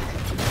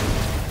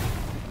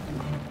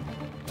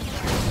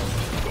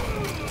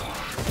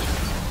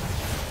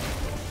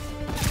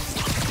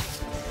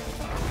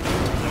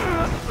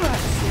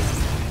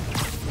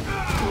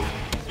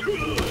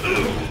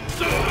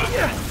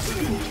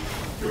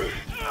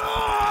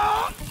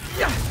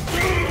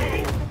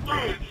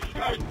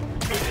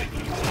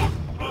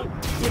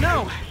 You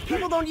know,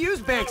 people don't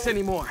use banks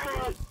anymore.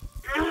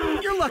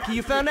 You're lucky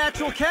you found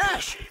actual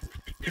cash.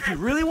 If you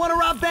really want to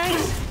rob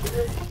banks,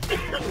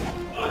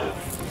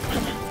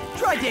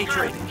 try day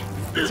trading.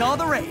 It's all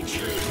the rage.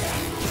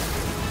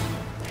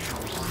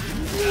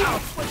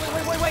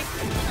 Wait.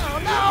 Oh,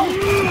 no!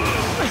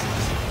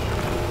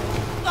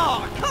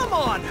 Oh, come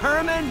on,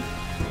 Herman!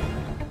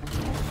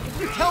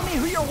 If you tell me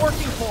who you're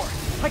working for,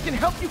 I can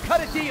help you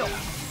cut a deal.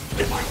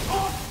 If I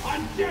talk,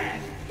 I'm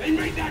dead! They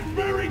made that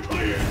very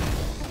clear!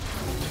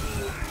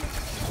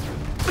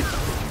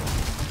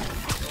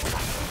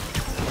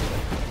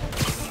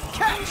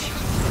 Catch!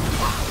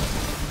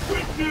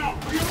 Quit now,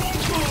 for your own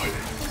good!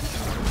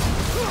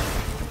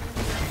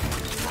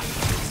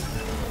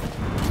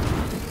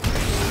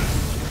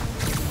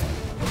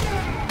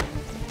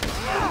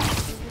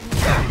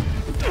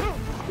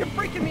 You're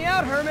freaking me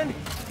out, Herman.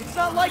 It's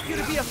not like you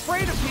to be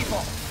afraid of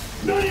people.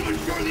 Not even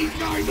sure these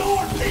guys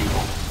are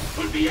people!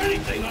 Could be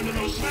anything under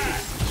those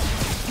masks!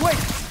 Wait,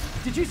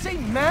 did you say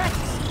masks?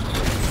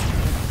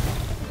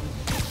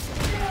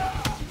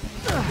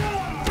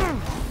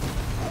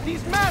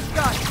 These mask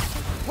guys!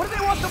 What do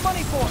they want the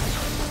money for?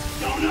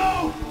 Don't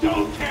know!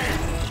 Don't care!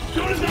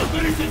 Soon as I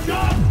finish the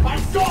job,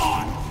 I'm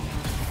gone!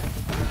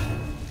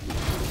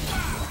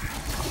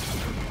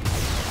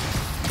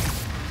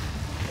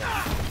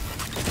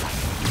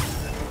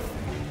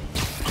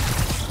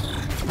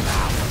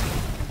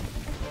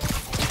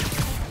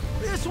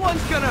 This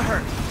one's gonna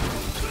hurt.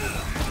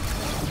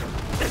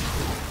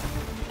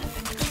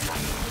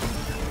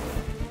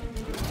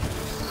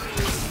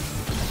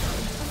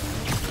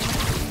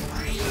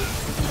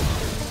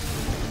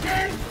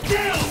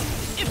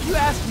 If you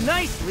ask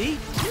nicely,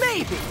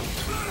 maybe.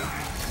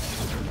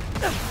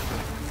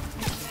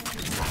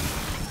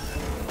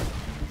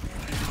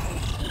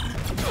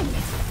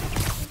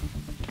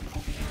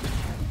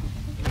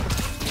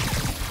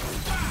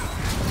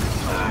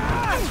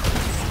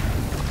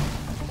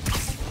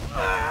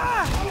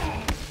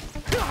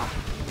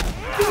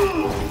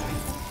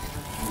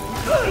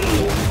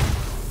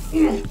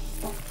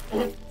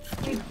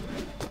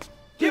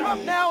 Give up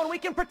now and we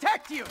can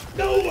protect you!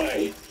 No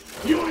way!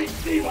 You ain't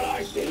see what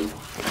I see!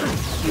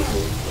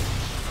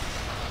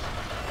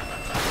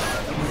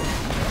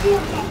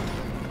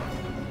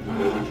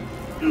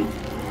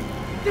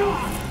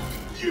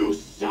 You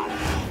son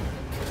of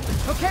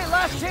a... Okay,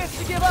 last chance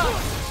to give up.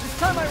 This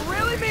time I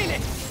really mean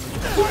it.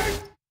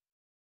 Wait!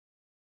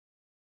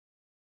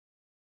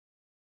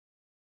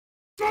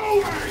 Go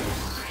away!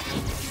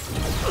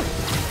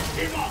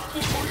 Give up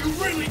before you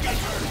really get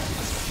hurt!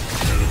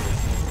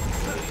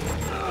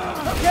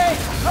 Okay,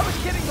 I was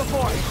kidding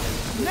before.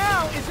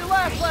 Now is your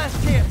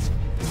last chance.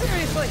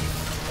 Seriously.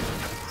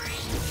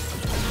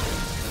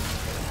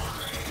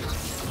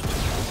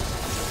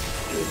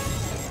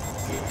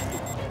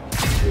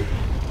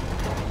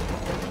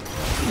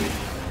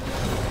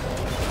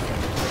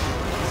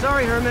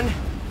 Sorry, Herman.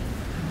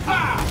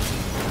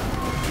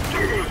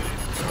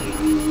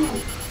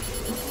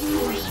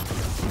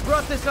 You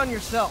brought this on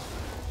yourself.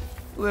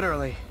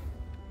 Literally.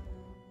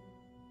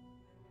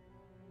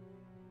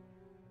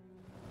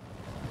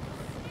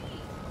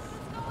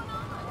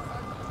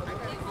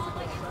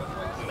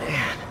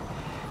 Man,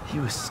 he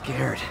was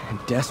scared and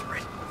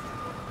desperate.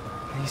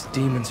 These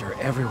demons are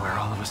everywhere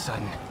all of a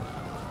sudden.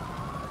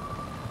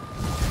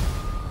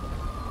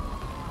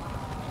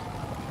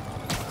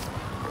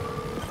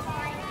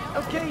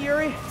 Okay,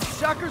 Yuri.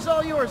 Shocker's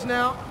all yours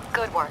now.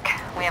 Good work.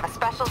 We have a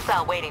special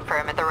cell waiting for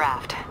him at the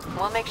raft.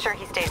 We'll make sure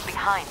he stays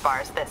behind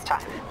bars this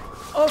time.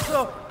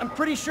 Also, I'm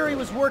pretty sure he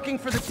was working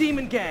for the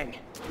Demon Gang.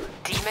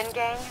 Demon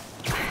Gang?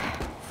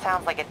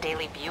 Sounds like a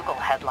Daily Bugle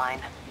headline.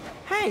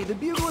 Hey, the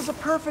Bugle is a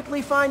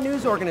perfectly fine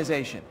news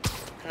organization.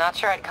 Not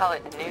sure I'd call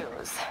it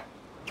news.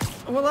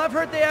 Well, I've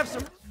heard they have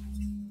some...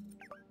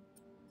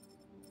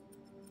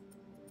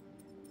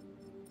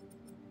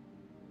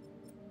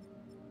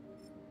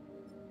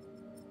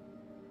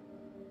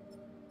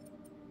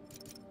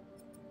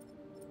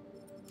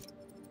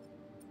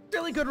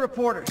 really good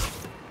reporters.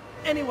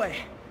 Anyway,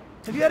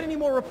 have you had any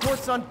more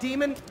reports on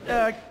demon,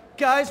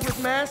 guys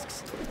with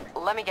masks?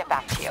 Let me get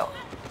back to you.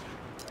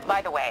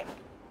 By the way,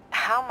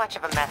 how much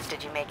of a mess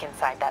did you make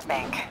inside that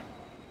bank?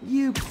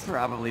 You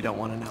probably don't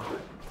want to know.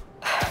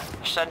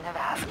 Shouldn't have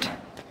asked.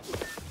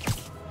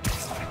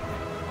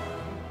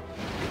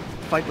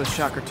 Fight with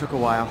Shocker took a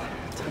while.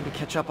 Time to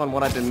catch up on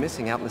what I've been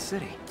missing out in the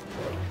city.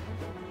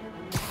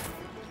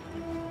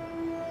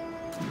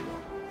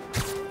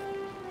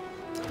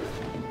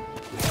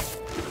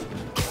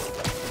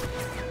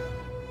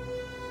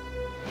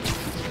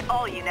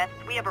 All units,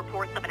 we have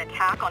reports of an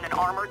attack on an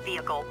armored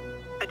vehicle.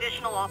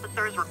 Additional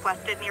officers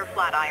requested near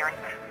Flatiron.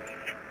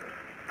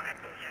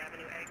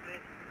 Avenue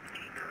exit.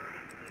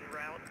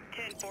 Route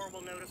 10-4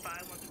 will notify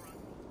once run.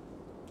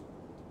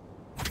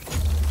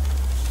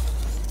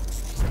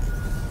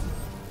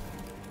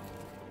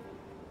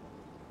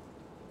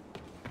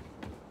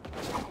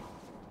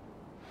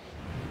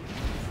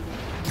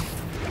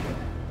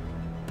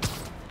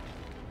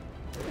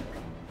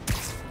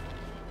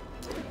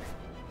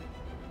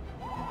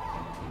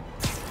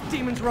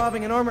 Demons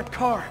robbing an armored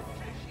car.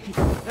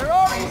 There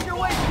are easier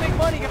ways to make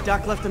money.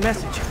 Doc left a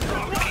message.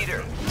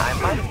 Peter, I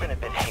might have been a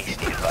bit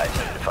hasty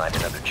advising you to find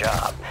another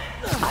job.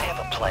 I have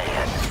a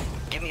plan.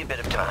 Give me a bit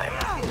of time.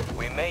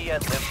 We may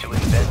yet live to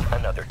invent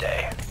another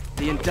day.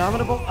 The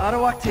indomitable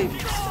Otto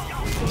Octavius.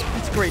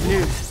 That's great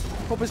news.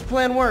 Hope his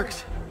plan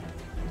works.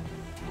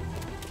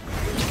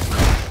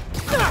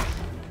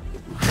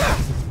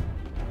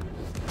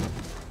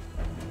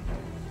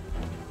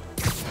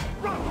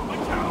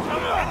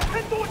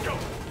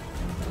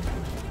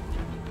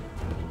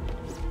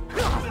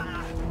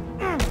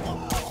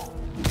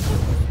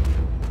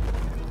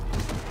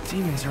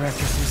 Demons are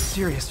after some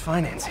serious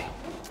financing.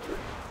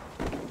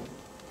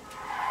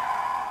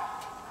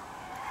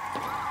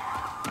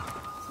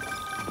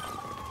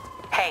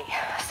 Hey,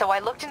 so I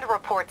looked into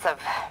reports of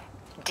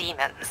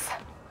demons.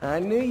 I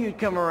knew you'd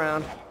come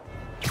around.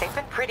 They've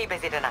been pretty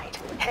busy tonight,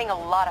 hitting a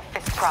lot of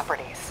Fisk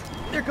properties.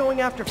 They're going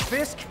after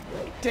Fisk?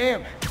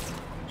 Damn.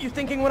 You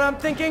thinking what I'm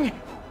thinking?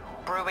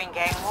 Brewing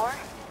gang war?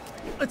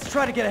 Let's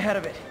try to get ahead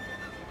of it.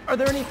 Are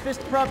there any Fisk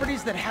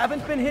properties that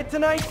haven't been hit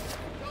tonight?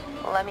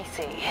 Let me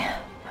see.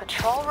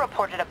 Patrol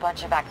reported a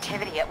bunch of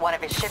activity at one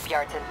of his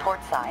shipyards in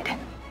Portside.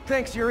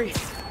 Thanks, Yuri.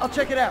 I'll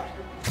check it out.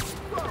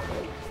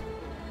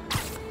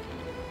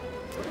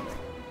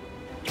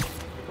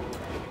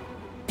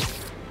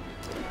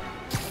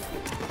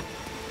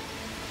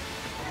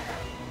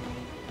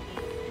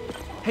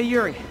 Hey,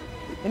 Yuri.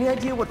 Any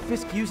idea what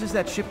Fisk uses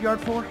that shipyard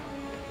for?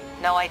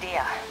 No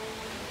idea.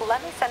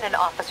 Let me send an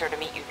officer to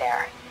meet you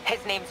there.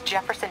 His name's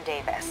Jefferson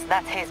Davis.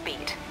 That's his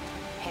beat.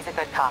 He's a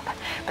good cop.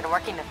 Been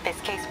working the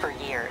Fisk case for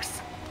years.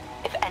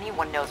 If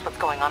anyone knows what's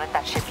going on at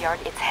that shipyard,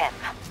 it's him.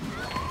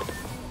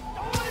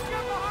 Don't let him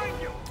get behind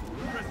you!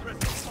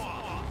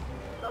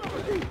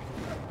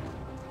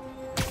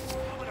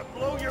 I'm gonna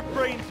blow your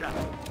brains out.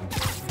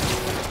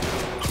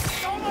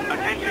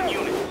 Attention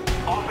units.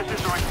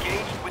 Officers are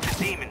engaged with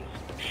the demons.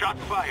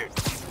 Shots fired.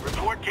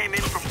 Report came in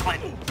from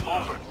Clinton.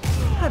 Over.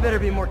 I better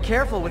be more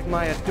careful with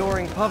my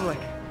adoring public.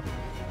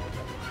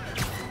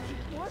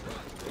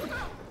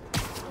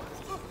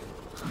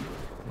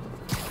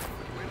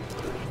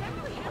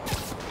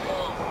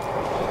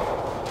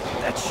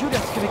 That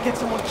shootout's gonna get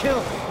someone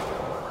killed.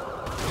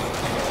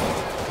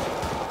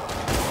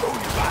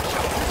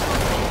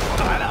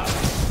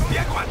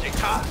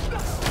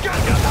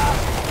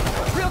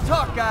 Real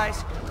talk,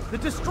 guys. The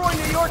Destroy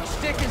New York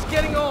stick is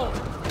getting old.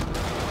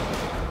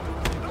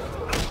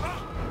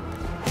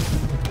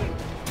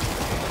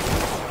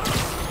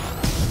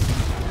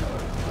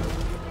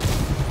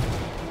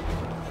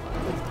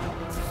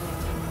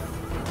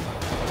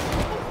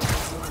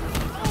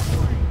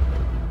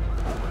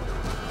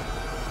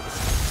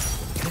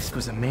 Fisk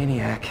was a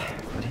maniac,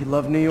 but he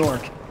loved New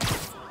York.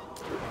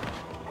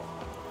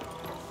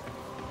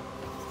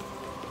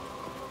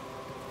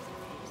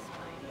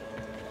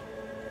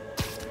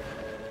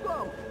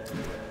 Whoa,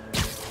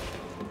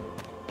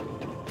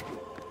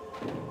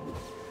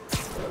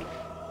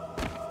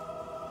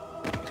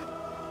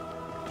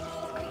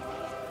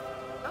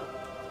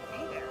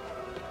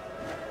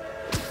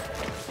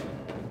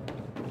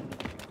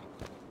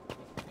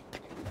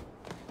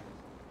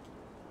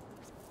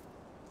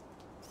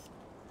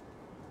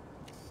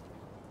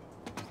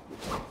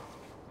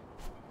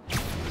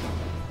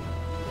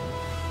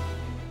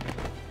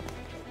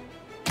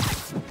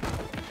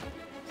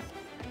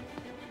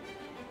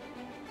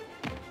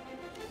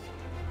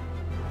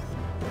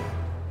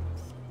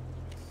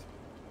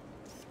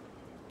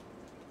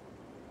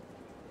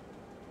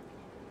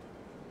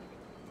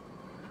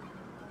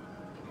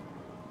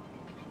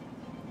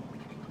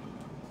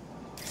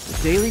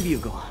 The Daily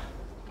Bugle.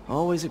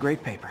 Always a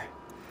great paper.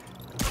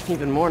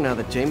 Even more now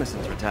that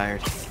Jameson's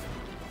retired.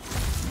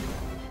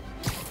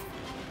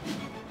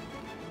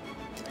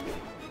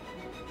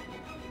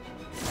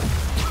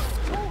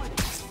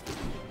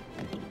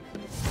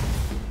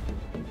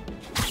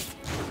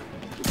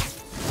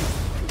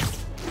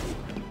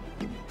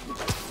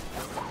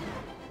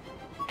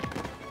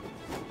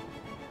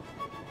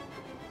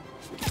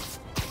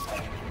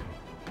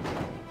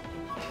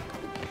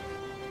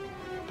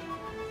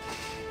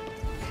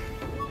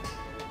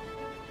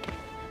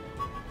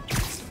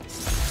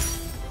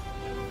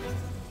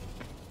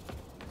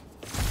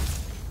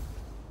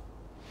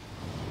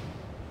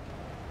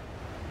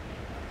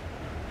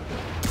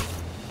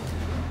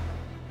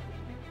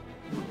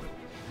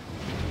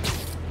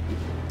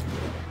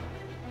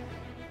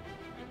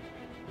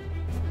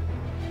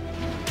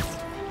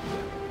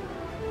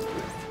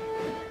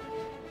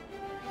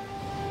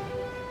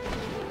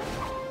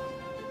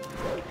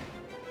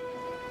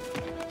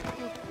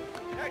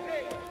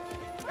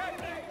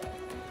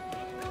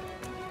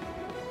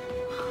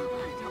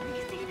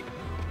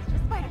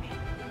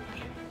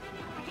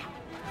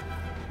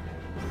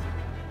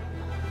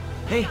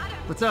 Hey,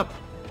 what's up?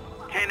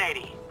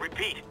 1080.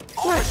 Repeat.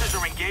 Officers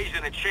are engaged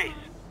in a chase.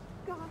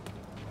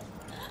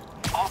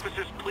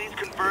 Officers, please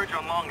converge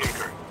on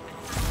Longacre.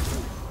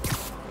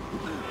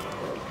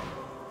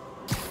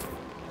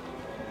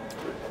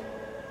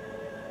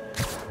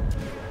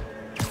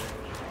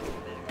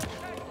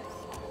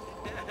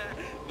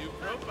 New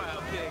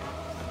profile pic.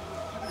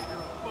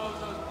 You're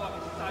bozos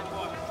walking the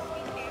sidewalk.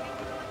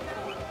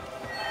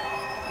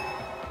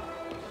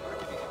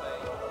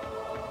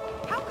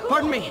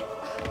 Pardon me.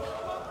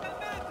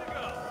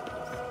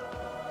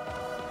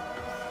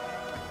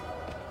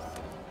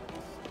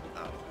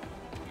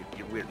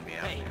 Weirding me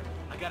out. Hey,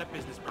 I got a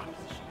business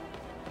proposition.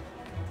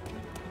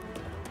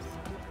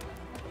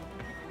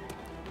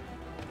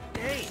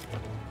 Hey!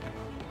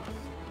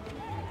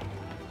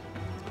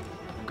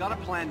 We've got to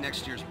plan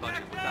next year's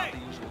budget without the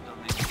usual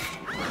donations.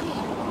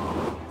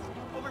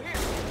 Over here!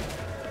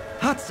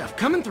 Hot stuff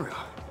coming through.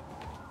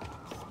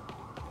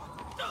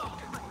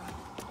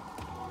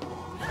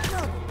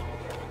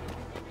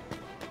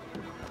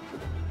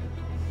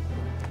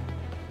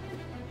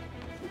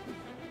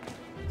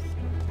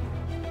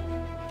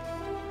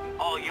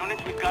 All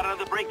units, we've got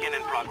another break-in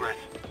in progress.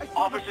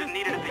 Officers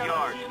needed at the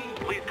yards.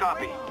 Please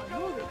copy.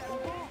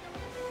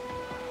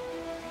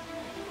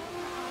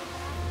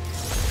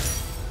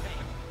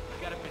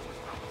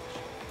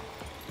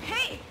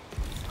 Hey!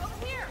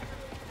 Over here!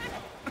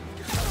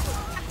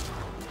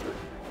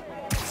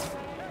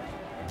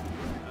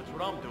 That's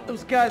what I'm doing.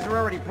 Those guys are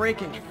already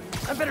breaking.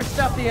 I better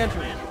stop the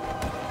entry.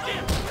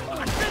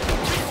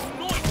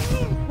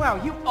 Wow,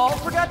 you all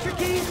forgot your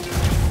keys?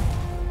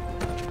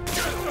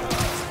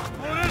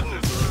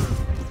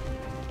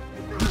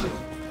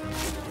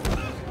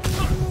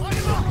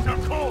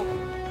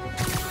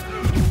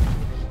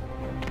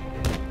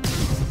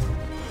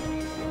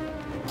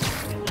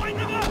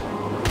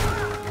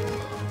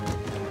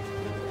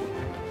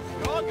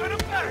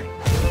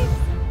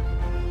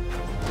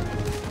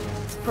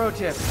 Pro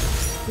tip,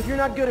 if you're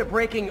not good at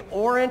breaking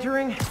or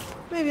entering,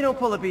 maybe don't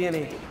pull a B&E.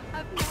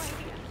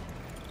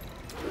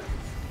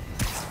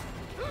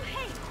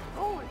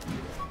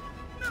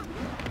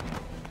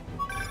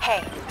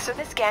 Hey, so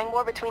this gang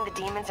war between the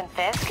demons and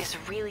Fisk is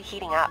really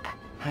heating up.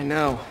 I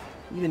know.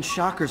 Even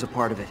Shocker's a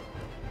part of it.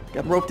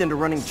 Got roped into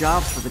running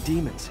jobs for the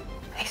demons.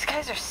 These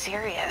guys are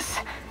serious.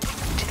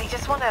 Do they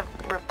just want to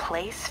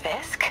replace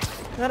Fisk?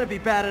 That'd be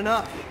bad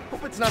enough.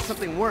 Hope it's not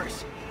something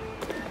worse.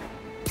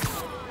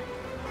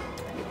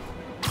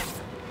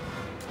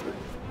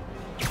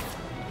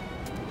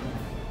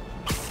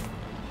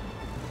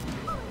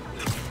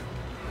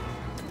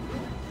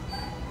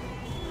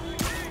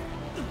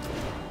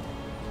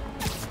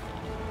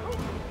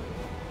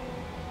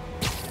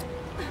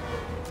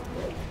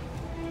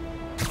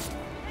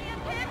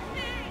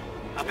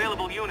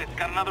 Available units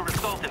got another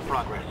assault in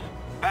progress.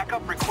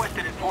 Backup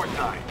requested at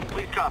Portside.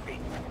 Please copy.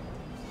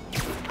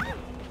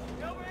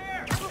 Over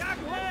here! Back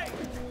away!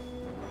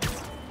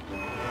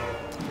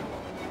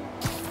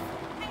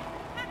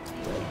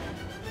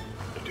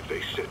 And if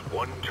they set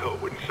one toe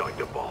inside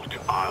the vault,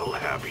 I'll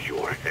have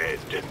your head.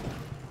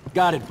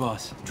 Got it,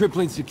 boss.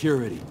 Tripling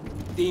security.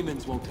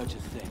 Demons won't touch a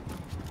thing.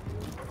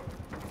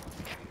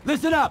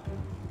 Listen up!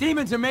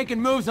 Demons are making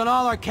moves on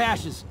all our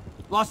caches.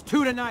 Lost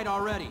 2 tonight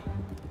already.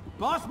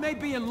 Boss may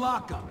be in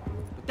lockup,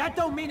 but that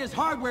don't mean his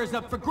hardware's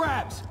up for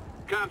grabs.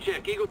 Com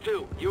check, Eagle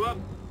 2, you up?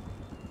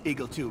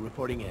 Eagle 2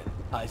 reporting in.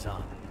 Eyes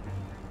on.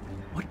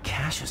 What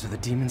caches are the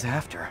demons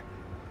after?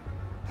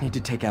 Need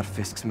to take out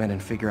Fisk's men and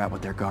figure out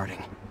what they're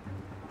guarding.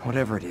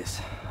 Whatever it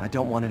is, I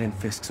don't want it in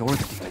Fisk's or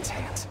the demons'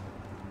 hands.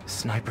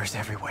 Snipers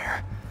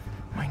everywhere.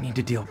 Might need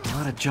to deal with a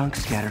lot of junk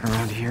scattered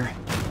around here.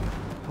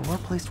 A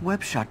well-placed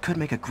web shot could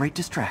make a great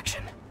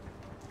distraction.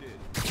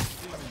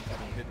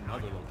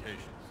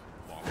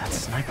 That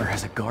sniper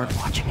has a guard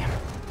watching him.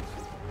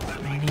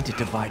 May need to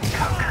divide and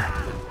conquer.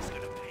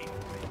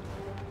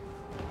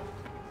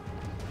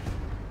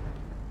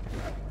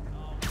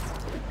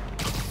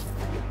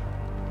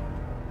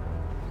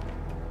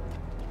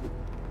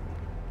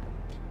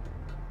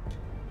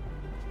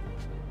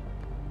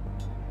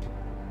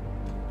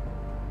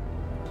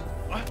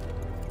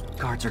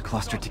 guards are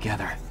clustered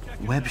together.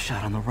 Web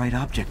shot on the right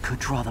object could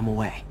draw them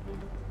away.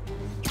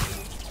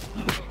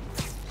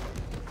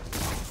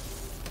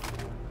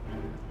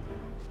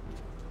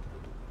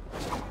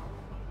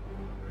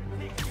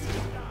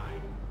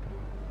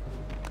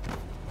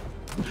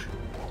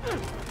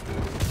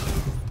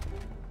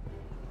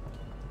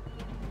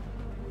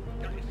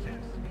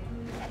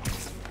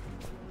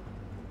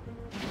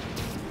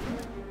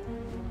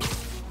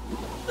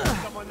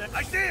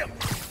 I see him!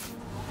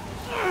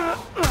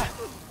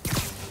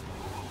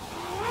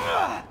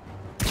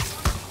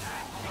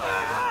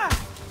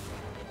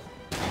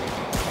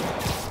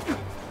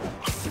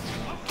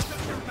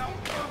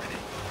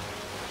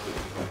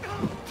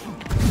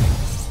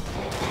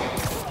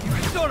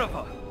 Son of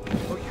a...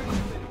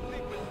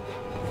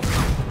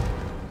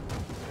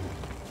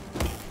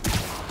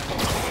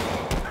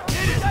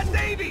 Hit it! That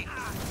Navy!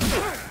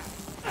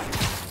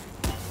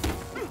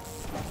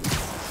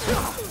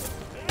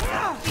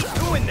 He's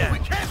doing that! We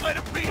can't let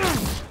him beat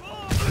us!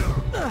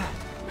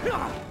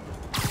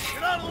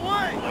 Get out of the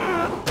way!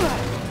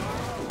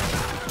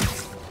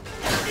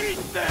 Eat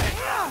that!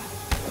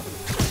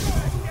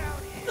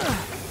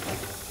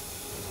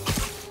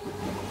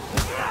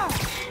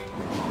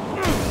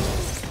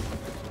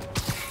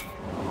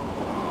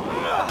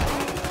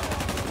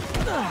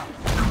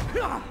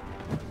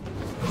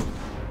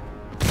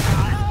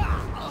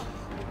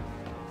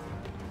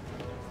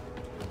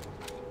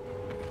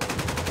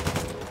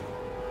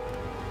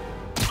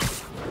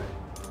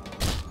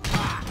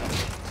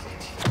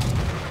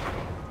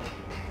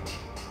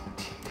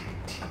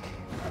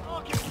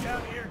 I'll get you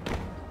out of here.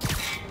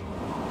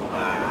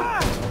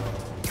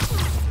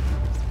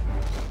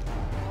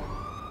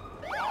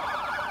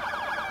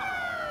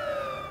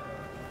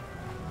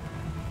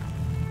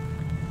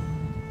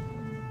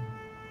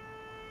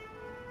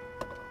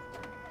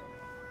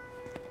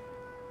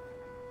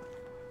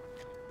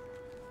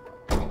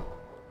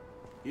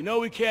 You know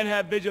we can't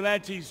have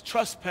vigilantes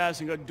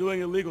trespassing or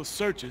doing illegal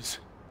searches.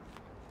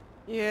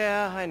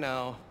 Yeah, I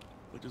know.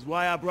 Which is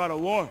why I brought a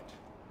warrant.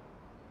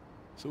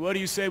 So what do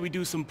you say we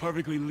do some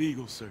perfectly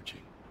legal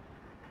searching?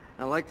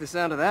 I like the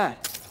sound of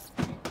that.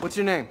 What's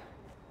your name?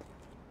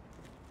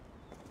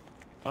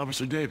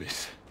 Officer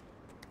Davis.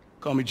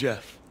 Call me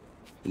Jeff.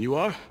 And you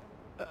are?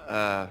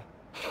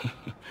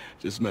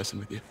 Just messing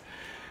with you.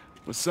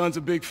 My son's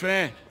a big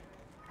fan.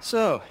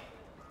 So,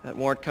 that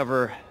warrant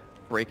cover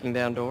breaking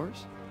down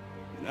doors?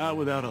 Not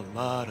without a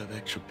lot of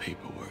extra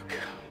paperwork.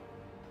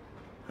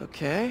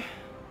 Okay.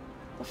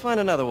 I'll find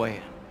another way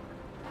in.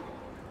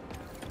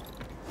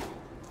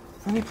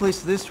 Any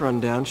place this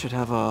rundown should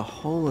have a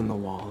hole in the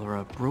wall or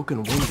a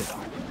broken window.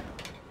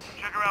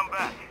 Check around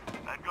back.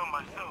 I'd go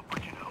myself,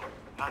 but you know,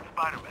 not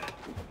Spider-Man.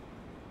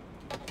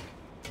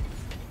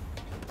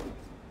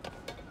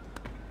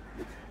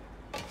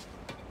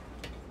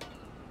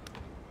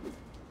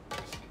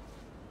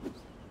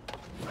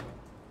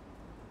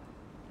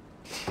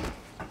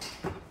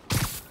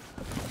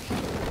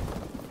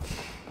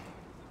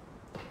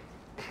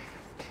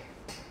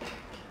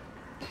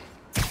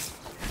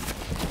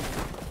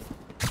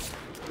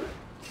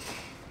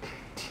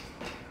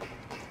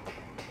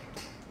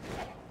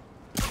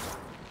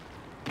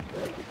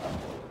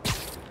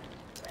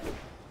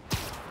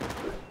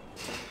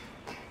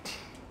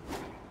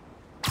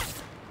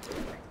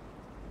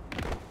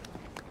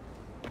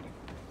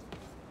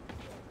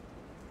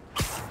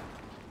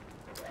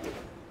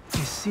 They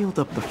sealed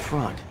up the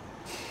front,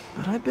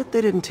 but I bet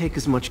they didn't take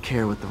as much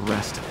care with the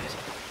rest of it.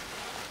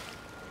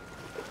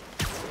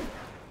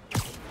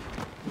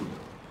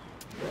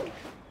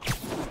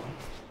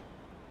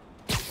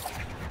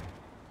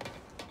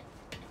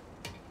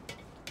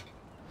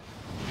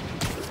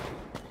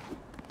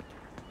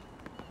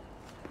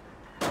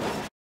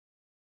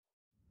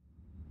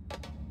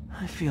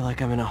 I feel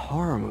like I'm in a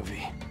horror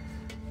movie.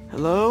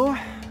 Hello?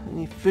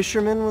 Any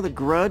fishermen with a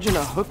grudge and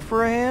a hook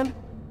for a hand?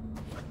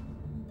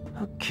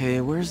 Okay,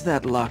 where's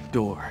that locked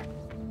door?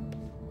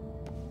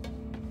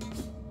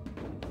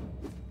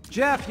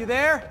 Jeff, you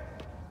there?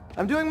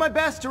 I'm doing my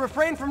best to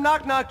refrain from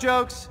knock-knock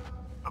jokes.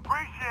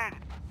 Appreciate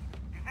it.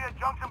 You see a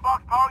junction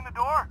box powering the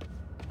door?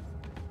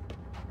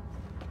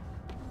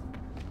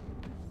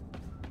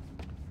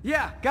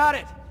 Yeah, got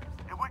it.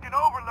 If we can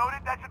overload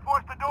it, that should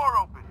force the door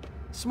open.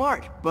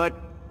 Smart, but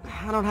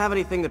I don't have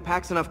anything that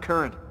packs enough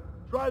current.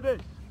 Try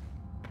this.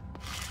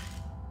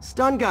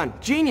 Stun gun,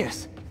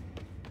 genius!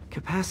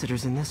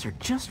 Capacitors in this are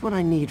just what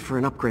I need for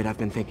an upgrade I've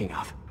been thinking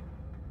of.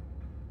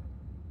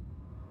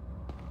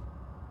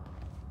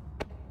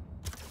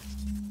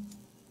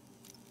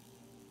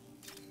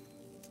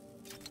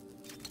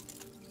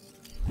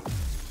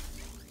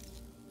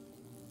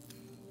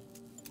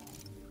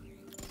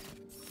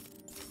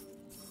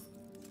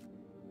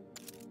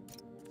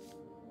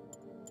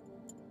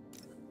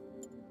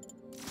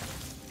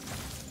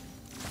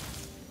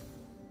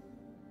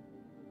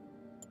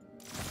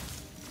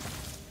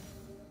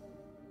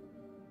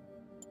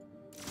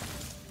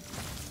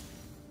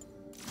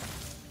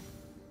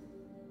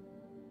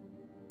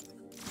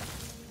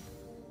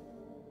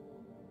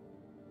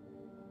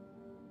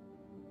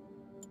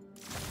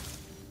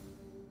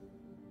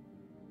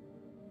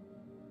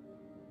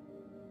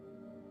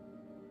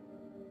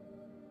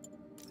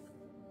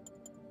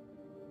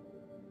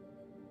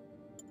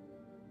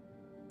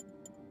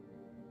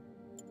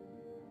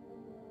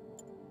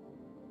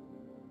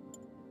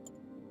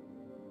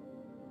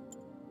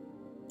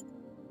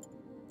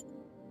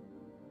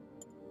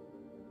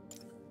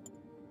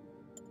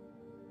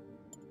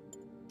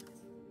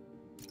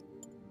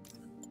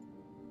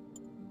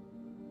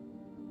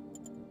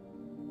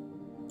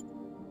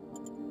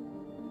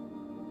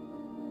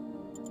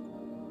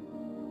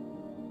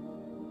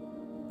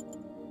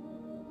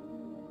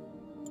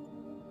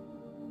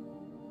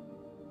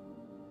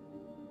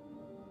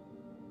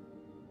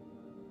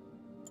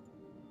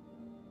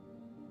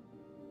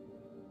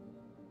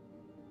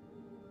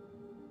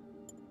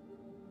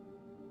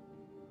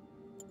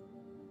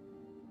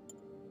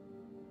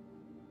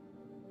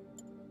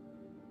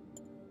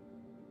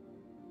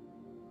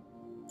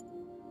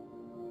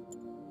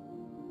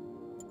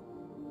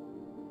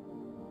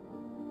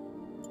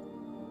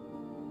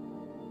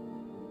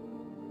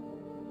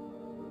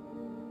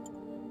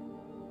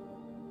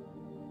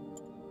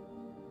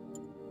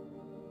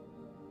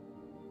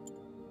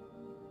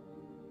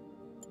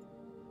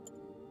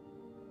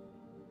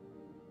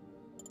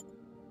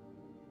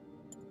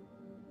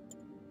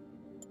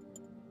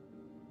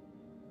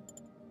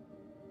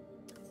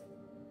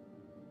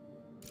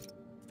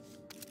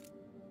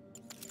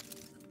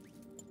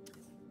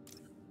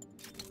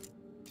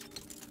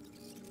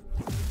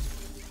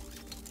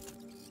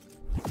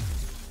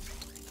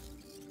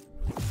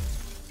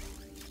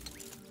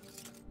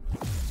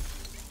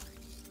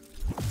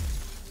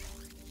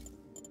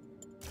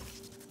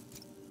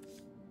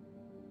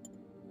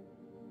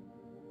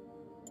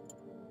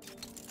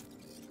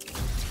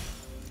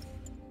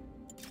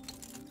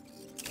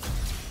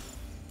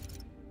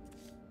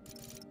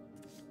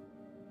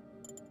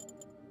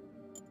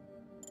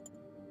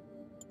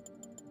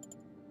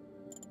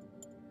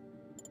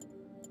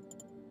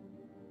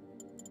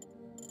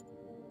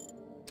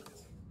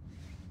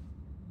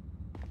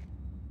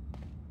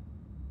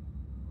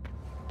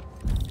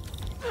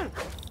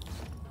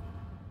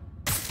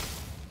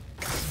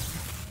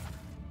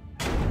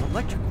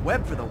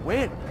 web for the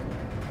win.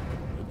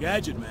 A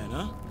gadget man,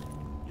 huh?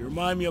 You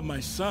remind me of my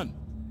son.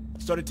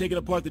 Started taking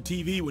apart the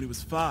TV when he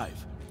was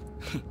 5.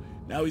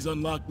 Now he's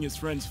unlocking his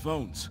friends'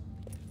 phones.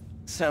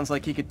 Sounds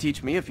like he could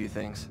teach me a few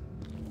things.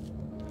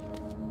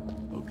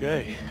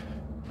 Okay.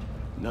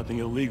 Nothing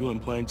illegal in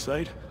plain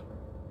sight?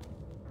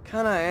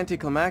 Kinda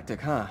anticlimactic,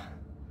 huh?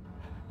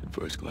 At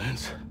first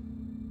glance.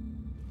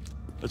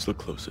 Let's look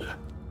closer.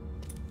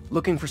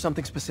 Looking for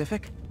something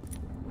specific?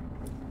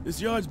 This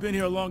yard's been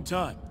here a long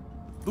time.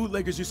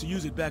 Bootleggers used to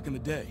use it back in the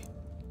day.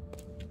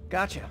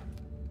 Gotcha.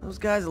 Those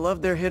guys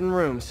love their hidden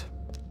rooms.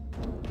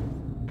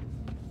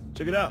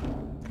 Check it out.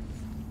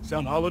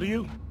 Sound hollow to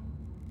you?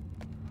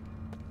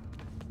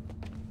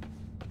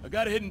 I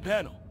got a hidden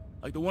panel,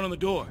 like the one on the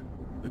door.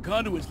 The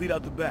conduits lead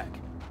out the back.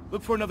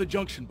 Look for another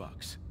junction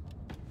box.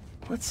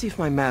 Let's see if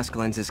my mask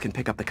lenses can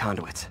pick up the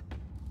conduits.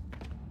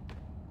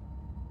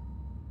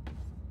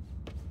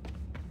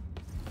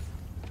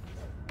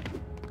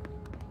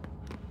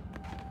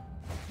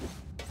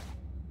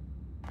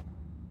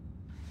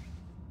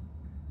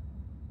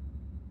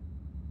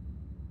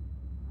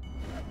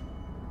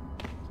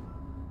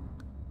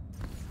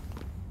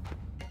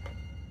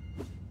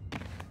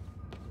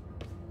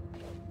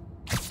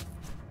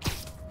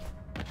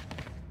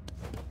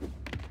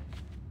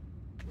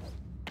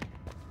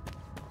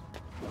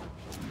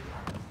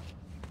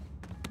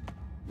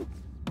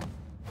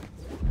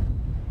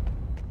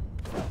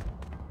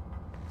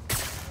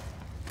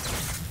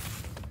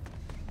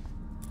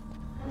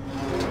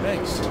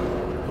 Thanks.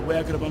 The way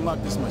I could have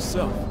unlocked this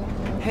myself.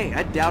 Hey,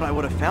 I doubt I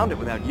would have found it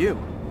without you.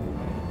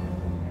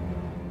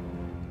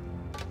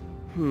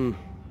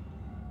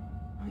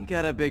 We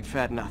got a big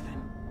fat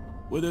nothing.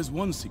 Well, there's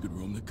one secret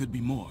room that could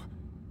be more.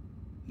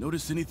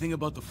 Notice anything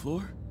about the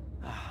floor?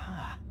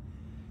 Aha.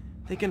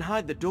 They can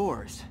hide the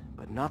doors,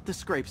 but not the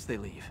scrapes they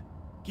leave.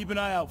 Keep an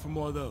eye out for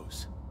more of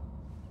those.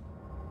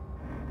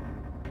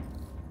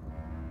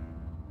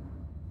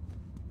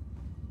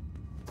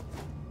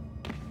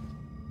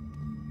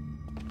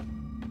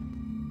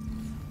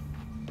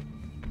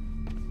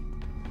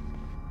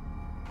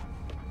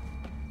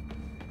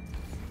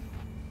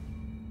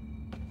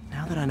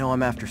 Now that I know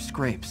I'm after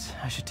scrapes,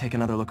 I should take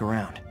another look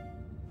around.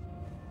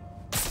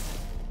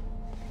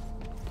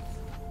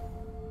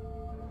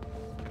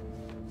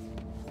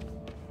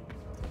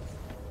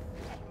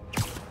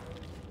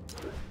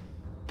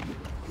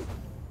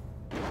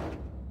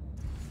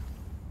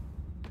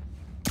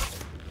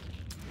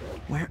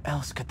 Where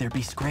else could there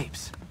be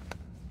scrapes?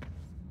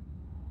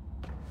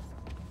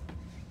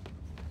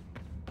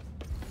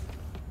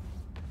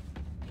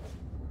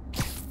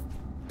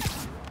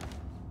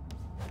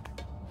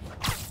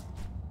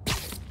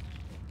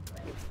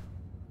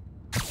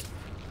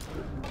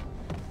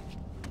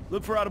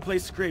 Look for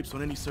out-of-place scrapes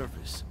on any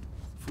surface.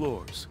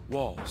 Floors,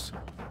 walls.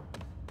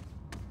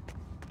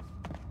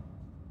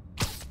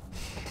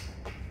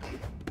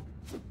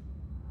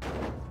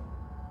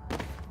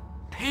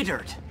 Pay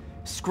dirt!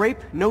 Scrape,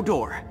 no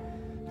door.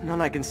 None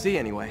I can see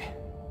anyway.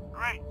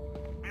 Great.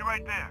 Be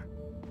right there.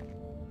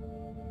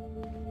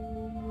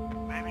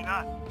 Maybe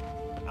not.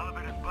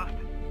 Elevator's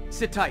busted.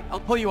 Sit tight, I'll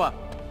pull you up.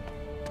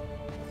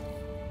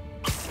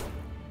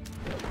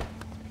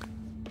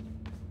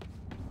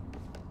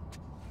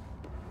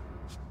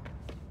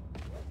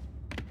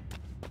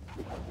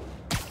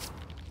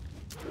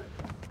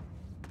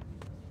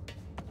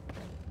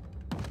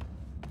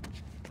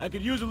 I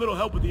could use a little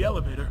help with the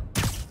elevator.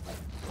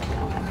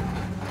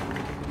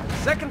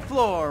 Second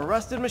floor,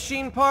 rusted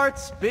machine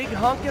parts, big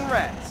honkin'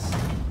 rats.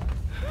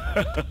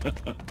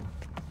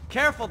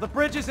 Careful, the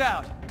bridge is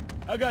out.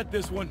 I got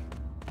this one.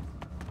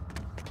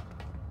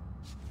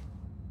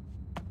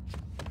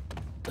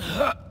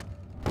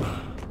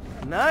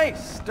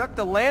 Nice, stuck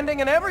the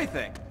landing and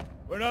everything.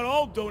 We're not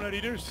all donut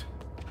eaters.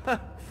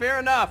 Fair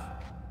enough.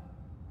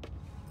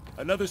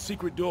 Another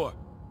secret door.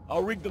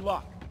 I'll rig the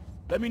lock.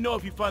 Let me know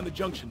if you find the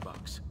junction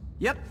box.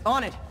 Yep,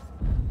 on it.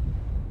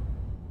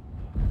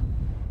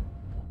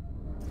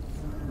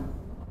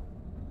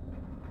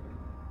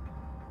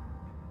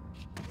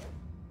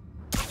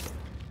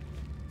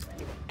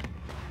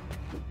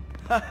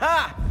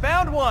 Haha!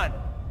 Found one!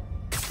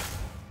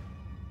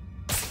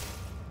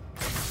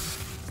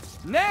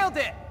 Nailed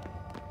it!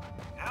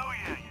 Hell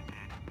yeah, you did.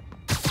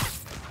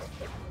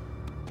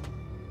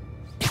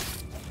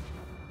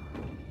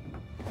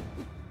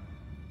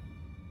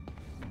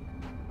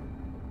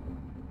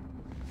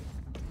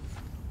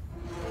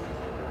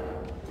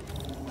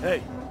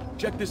 Hey,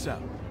 check this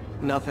out.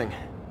 Nothing.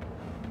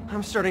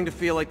 I'm starting to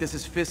feel like this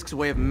is Fisk's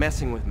way of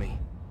messing with me.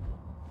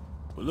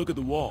 But look at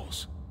the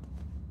walls.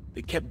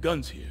 They kept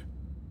guns here.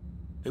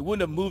 They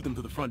wouldn't have moved them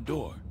to the front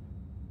door.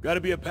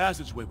 Gotta be a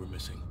passageway we're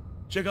missing.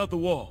 Check out the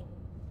wall.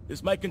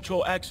 This might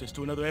control access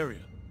to another area.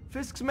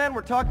 Fisk's men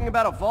were talking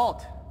about a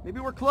vault. Maybe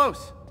we're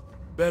close.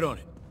 Bet on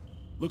it.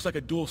 Looks like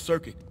a dual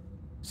circuit.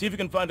 See if you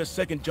can find a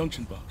second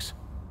junction box.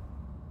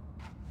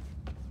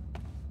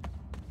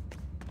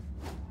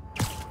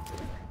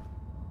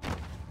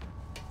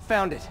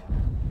 Found it.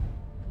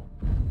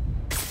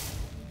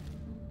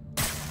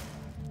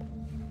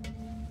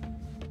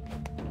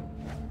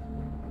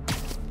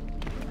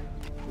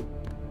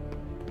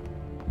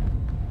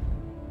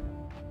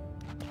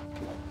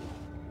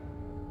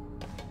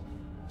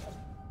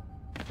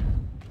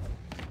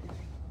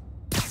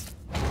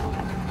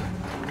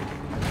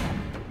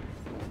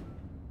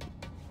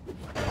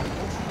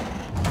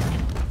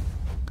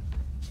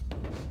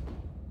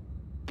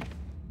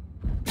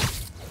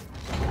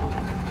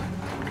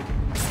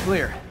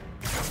 Clear.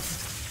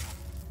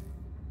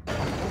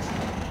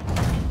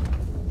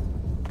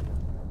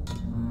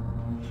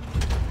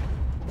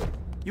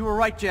 You were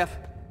right, Jeff.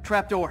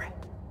 Trapdoor.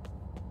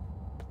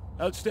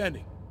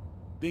 Outstanding.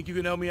 Think you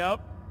can help me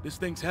out? This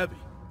thing's heavy.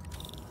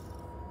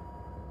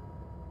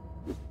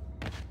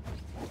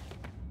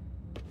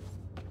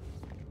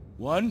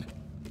 One,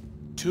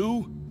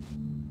 two,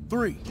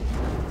 three.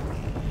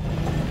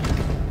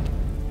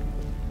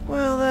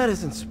 Well, that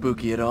isn't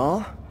spooky at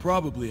all.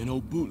 Probably an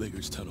old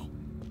bootlegger's tunnel.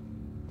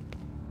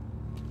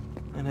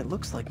 And it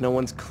looks like no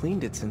one's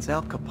cleaned it since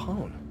Al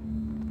Capone.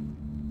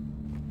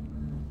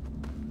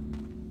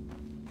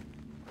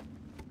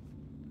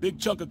 Big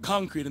chunk of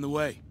concrete in the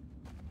way.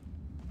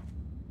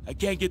 I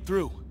can't get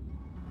through.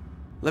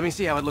 Let me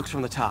see how it looks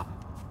from the top.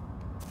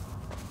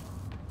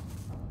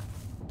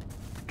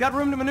 Got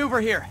room to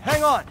maneuver here.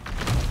 Hang on.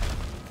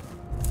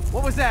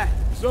 What was that?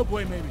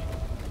 Subway, maybe.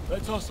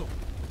 Let's hustle.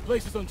 The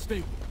place is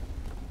unstable.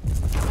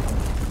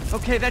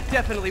 Okay, that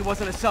definitely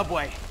wasn't a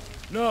subway.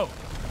 No.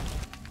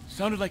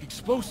 Sounded like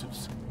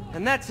explosives.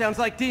 And that sounds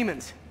like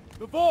demons.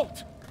 The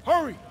vault!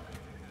 Hurry!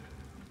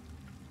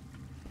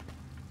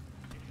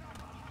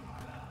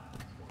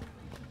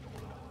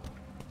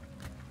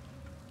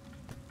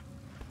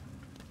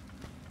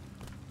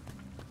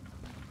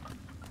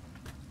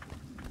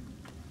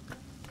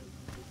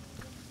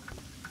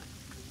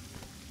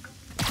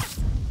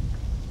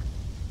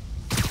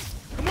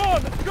 Come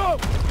on, let's go!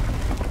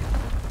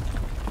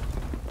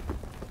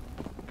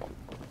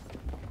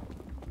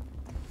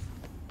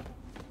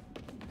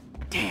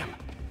 Damn.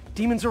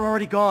 Demons are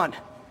already gone.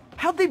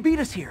 How'd they beat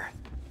us here?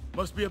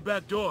 Must be a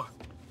back door.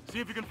 See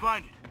if you can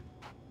find it.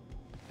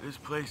 This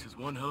place is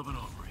one hell of an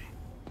armory.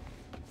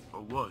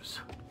 Or was.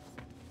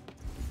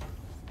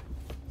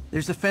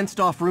 There's a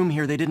fenced-off room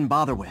here they didn't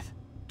bother with.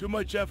 Too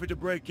much effort to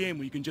break in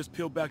when you can just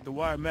peel back the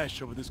wire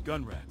mesh over this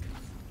gun rack.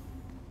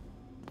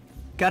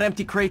 Got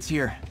empty crates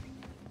here.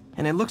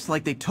 And it looks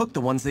like they took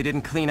the ones they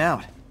didn't clean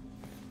out.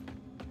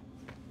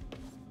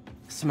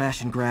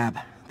 Smash and grab.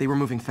 They were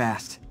moving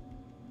fast.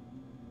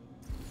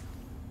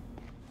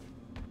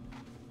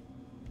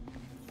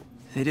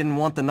 They didn't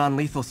want the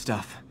non-lethal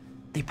stuff.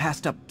 They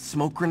passed up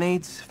smoke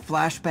grenades,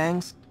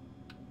 flashbangs.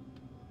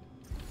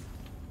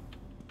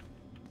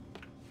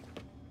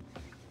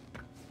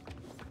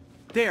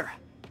 There.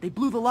 They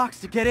blew the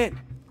locks to get in.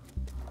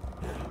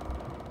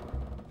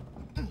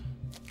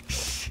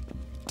 Shh.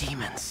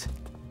 Demons.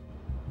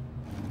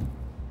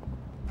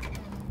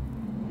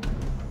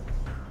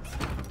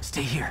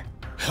 Stay here.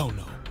 Hell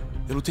no.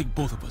 It'll take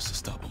both of us to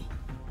stop them.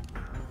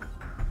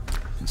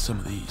 And some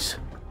of these.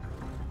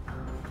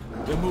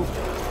 They're moving.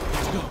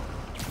 Let's go.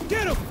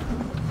 Get him!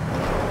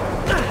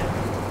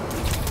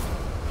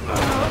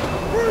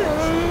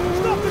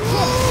 Stop the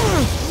truck!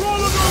 Roll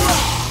him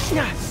around!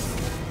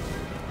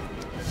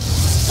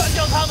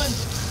 Gun coming!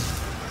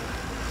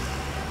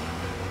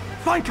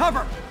 Find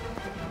cover!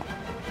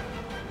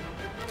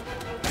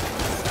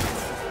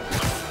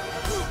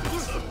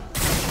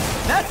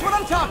 That's what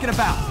I'm talking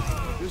about!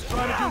 Just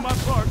trying to do my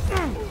part.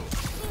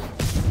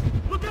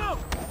 Look out!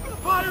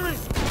 Firing!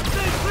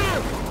 Stay clear!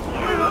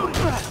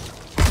 Reloading!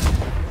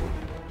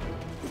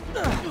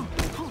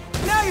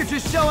 Now you're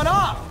just showing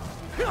off!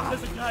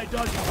 There's a guy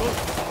dodging bullets.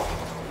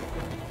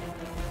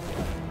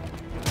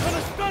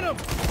 Gonna stun him!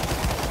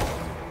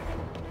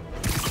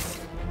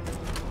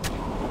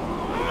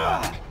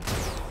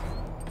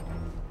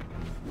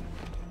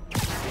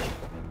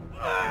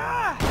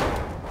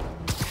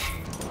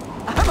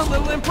 I'm a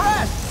little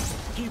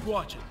impressed! Keep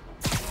watching.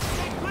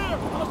 Stay clear!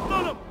 I'll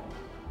stun him!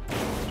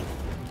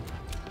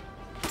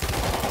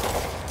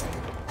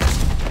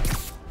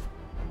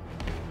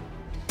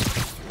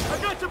 I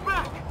got your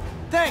back!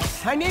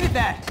 Thanks, I needed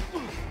that!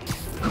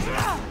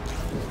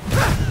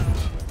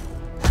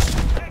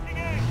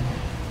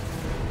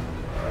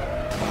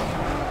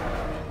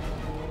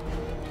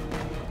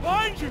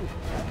 Find you!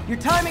 Your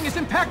timing is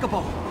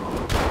impeccable!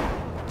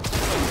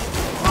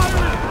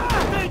 Firing!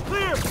 Stay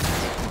clear!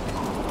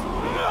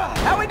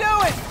 How we doing?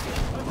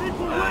 I think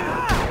we're winning!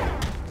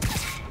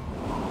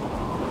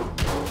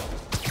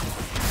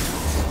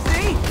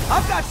 See?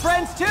 I've got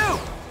friends too!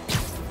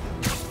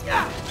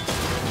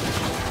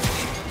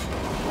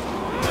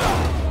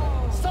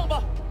 Samba!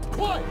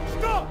 What?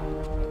 Stop!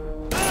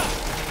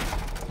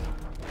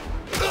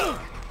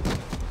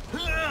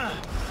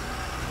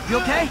 You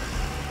okay?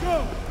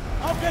 Go!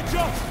 I'll get you!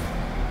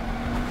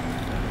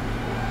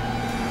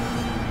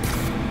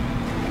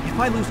 If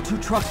I lose 2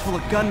 trucks full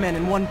of gunmen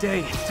in one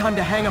day, it's time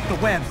to hang up the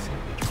webs.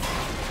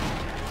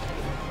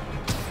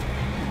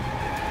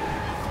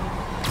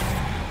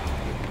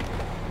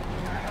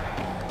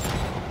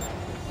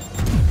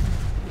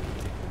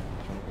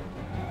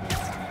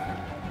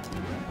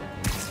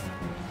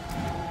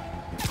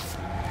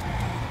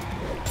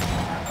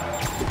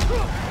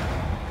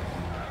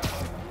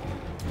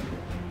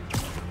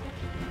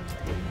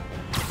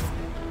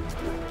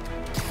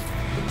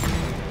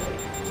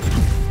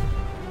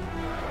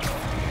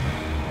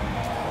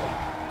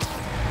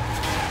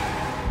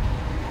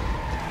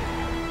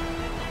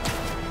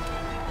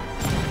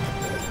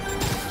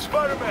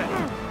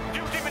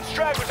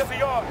 at the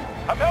yard.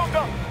 I'm held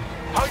up.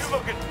 How you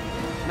looking?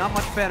 Not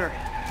much better.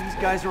 These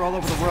guys are all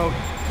over the road.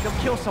 They'll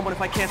kill someone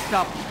if I can't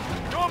stop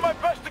them. Doing my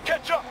best to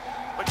catch up,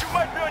 but you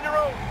might be on your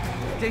own.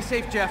 Stay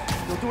safe,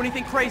 Jeff. Don't do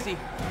anything crazy.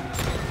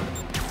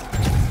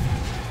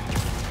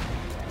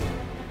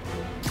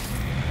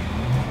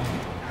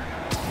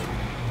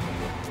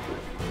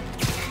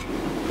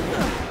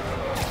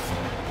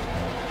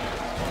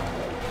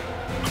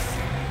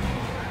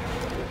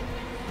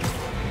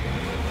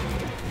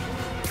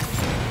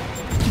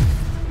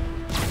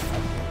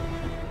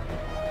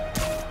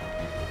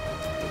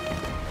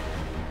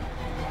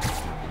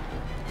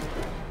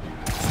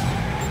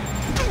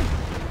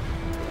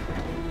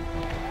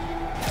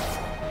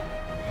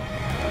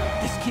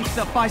 Keeps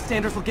up,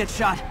 bystanders will get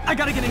shot. I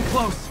gotta get in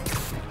close.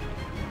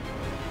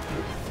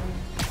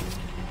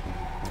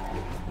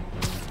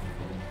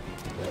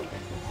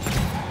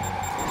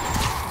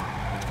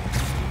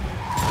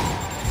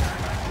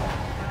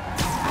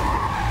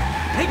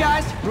 Hey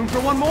guys, room for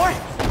one more?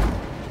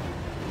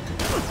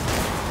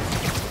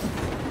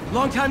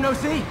 Long time no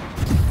see.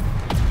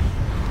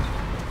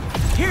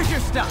 Here's your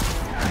stuff.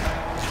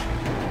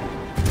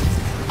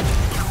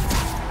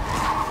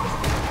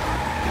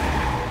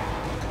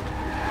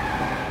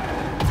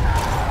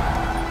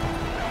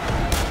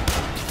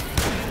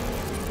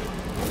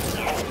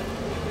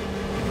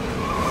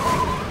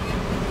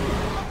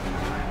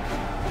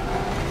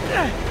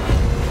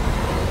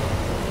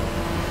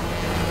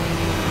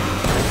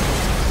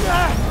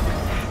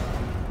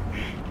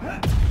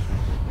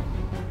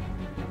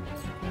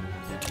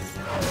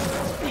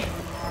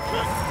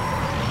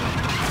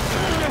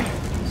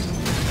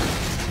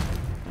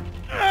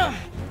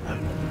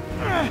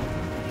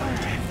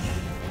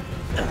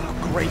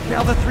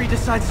 Now the three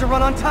decides to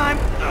run on time.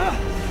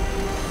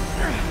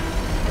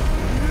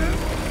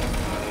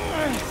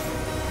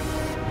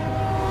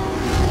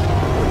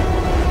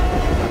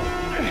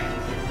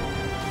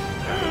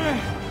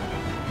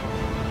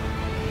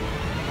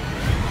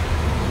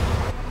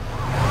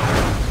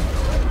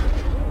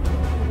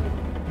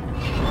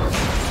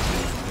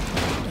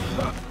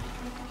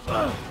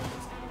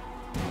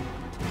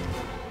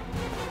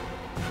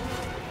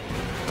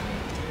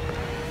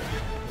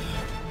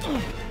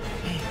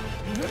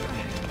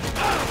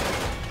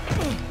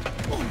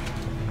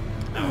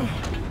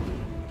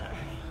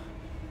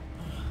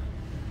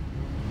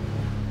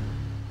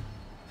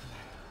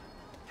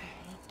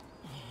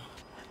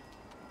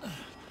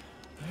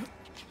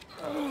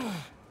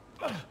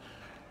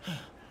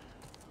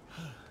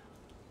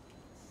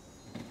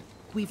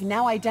 We've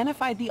now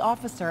identified the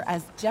officer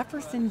as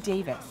Jefferson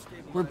Davis.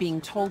 We're being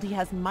told he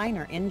has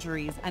minor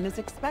injuries and is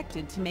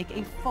expected to make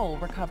a full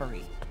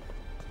recovery.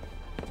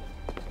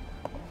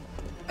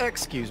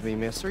 Excuse me,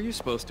 miss. Are you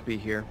supposed to be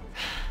here?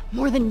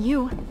 More than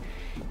you.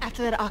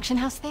 After that auction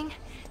house thing,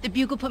 the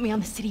Bugle put me on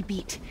the city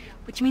beat,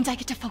 which means I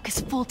get to focus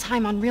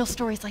full-time on real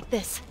stories like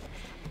this.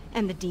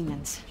 And the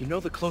demons. You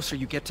know the closer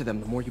you get to them,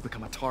 the more you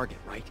become a target,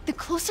 right? The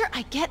closer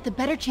I get, the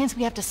better chance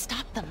we have to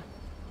stop them.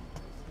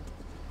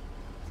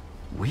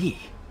 We?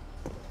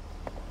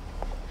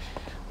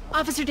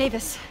 Officer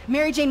Davis,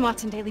 Mary Jane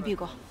Watson, Daily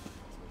Bugle.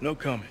 No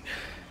comment.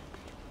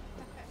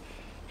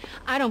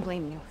 I don't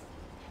blame you.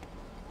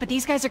 But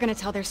these guys are gonna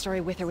tell their story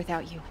with or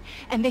without you,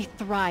 and they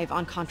thrive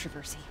on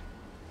controversy.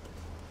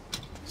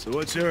 So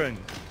what's your end?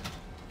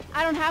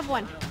 I don't have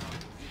one.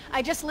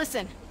 I just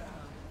listen.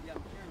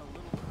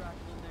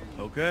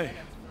 Okay.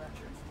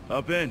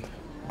 Hop in.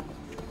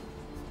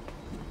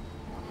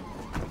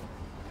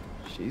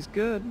 She's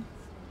good.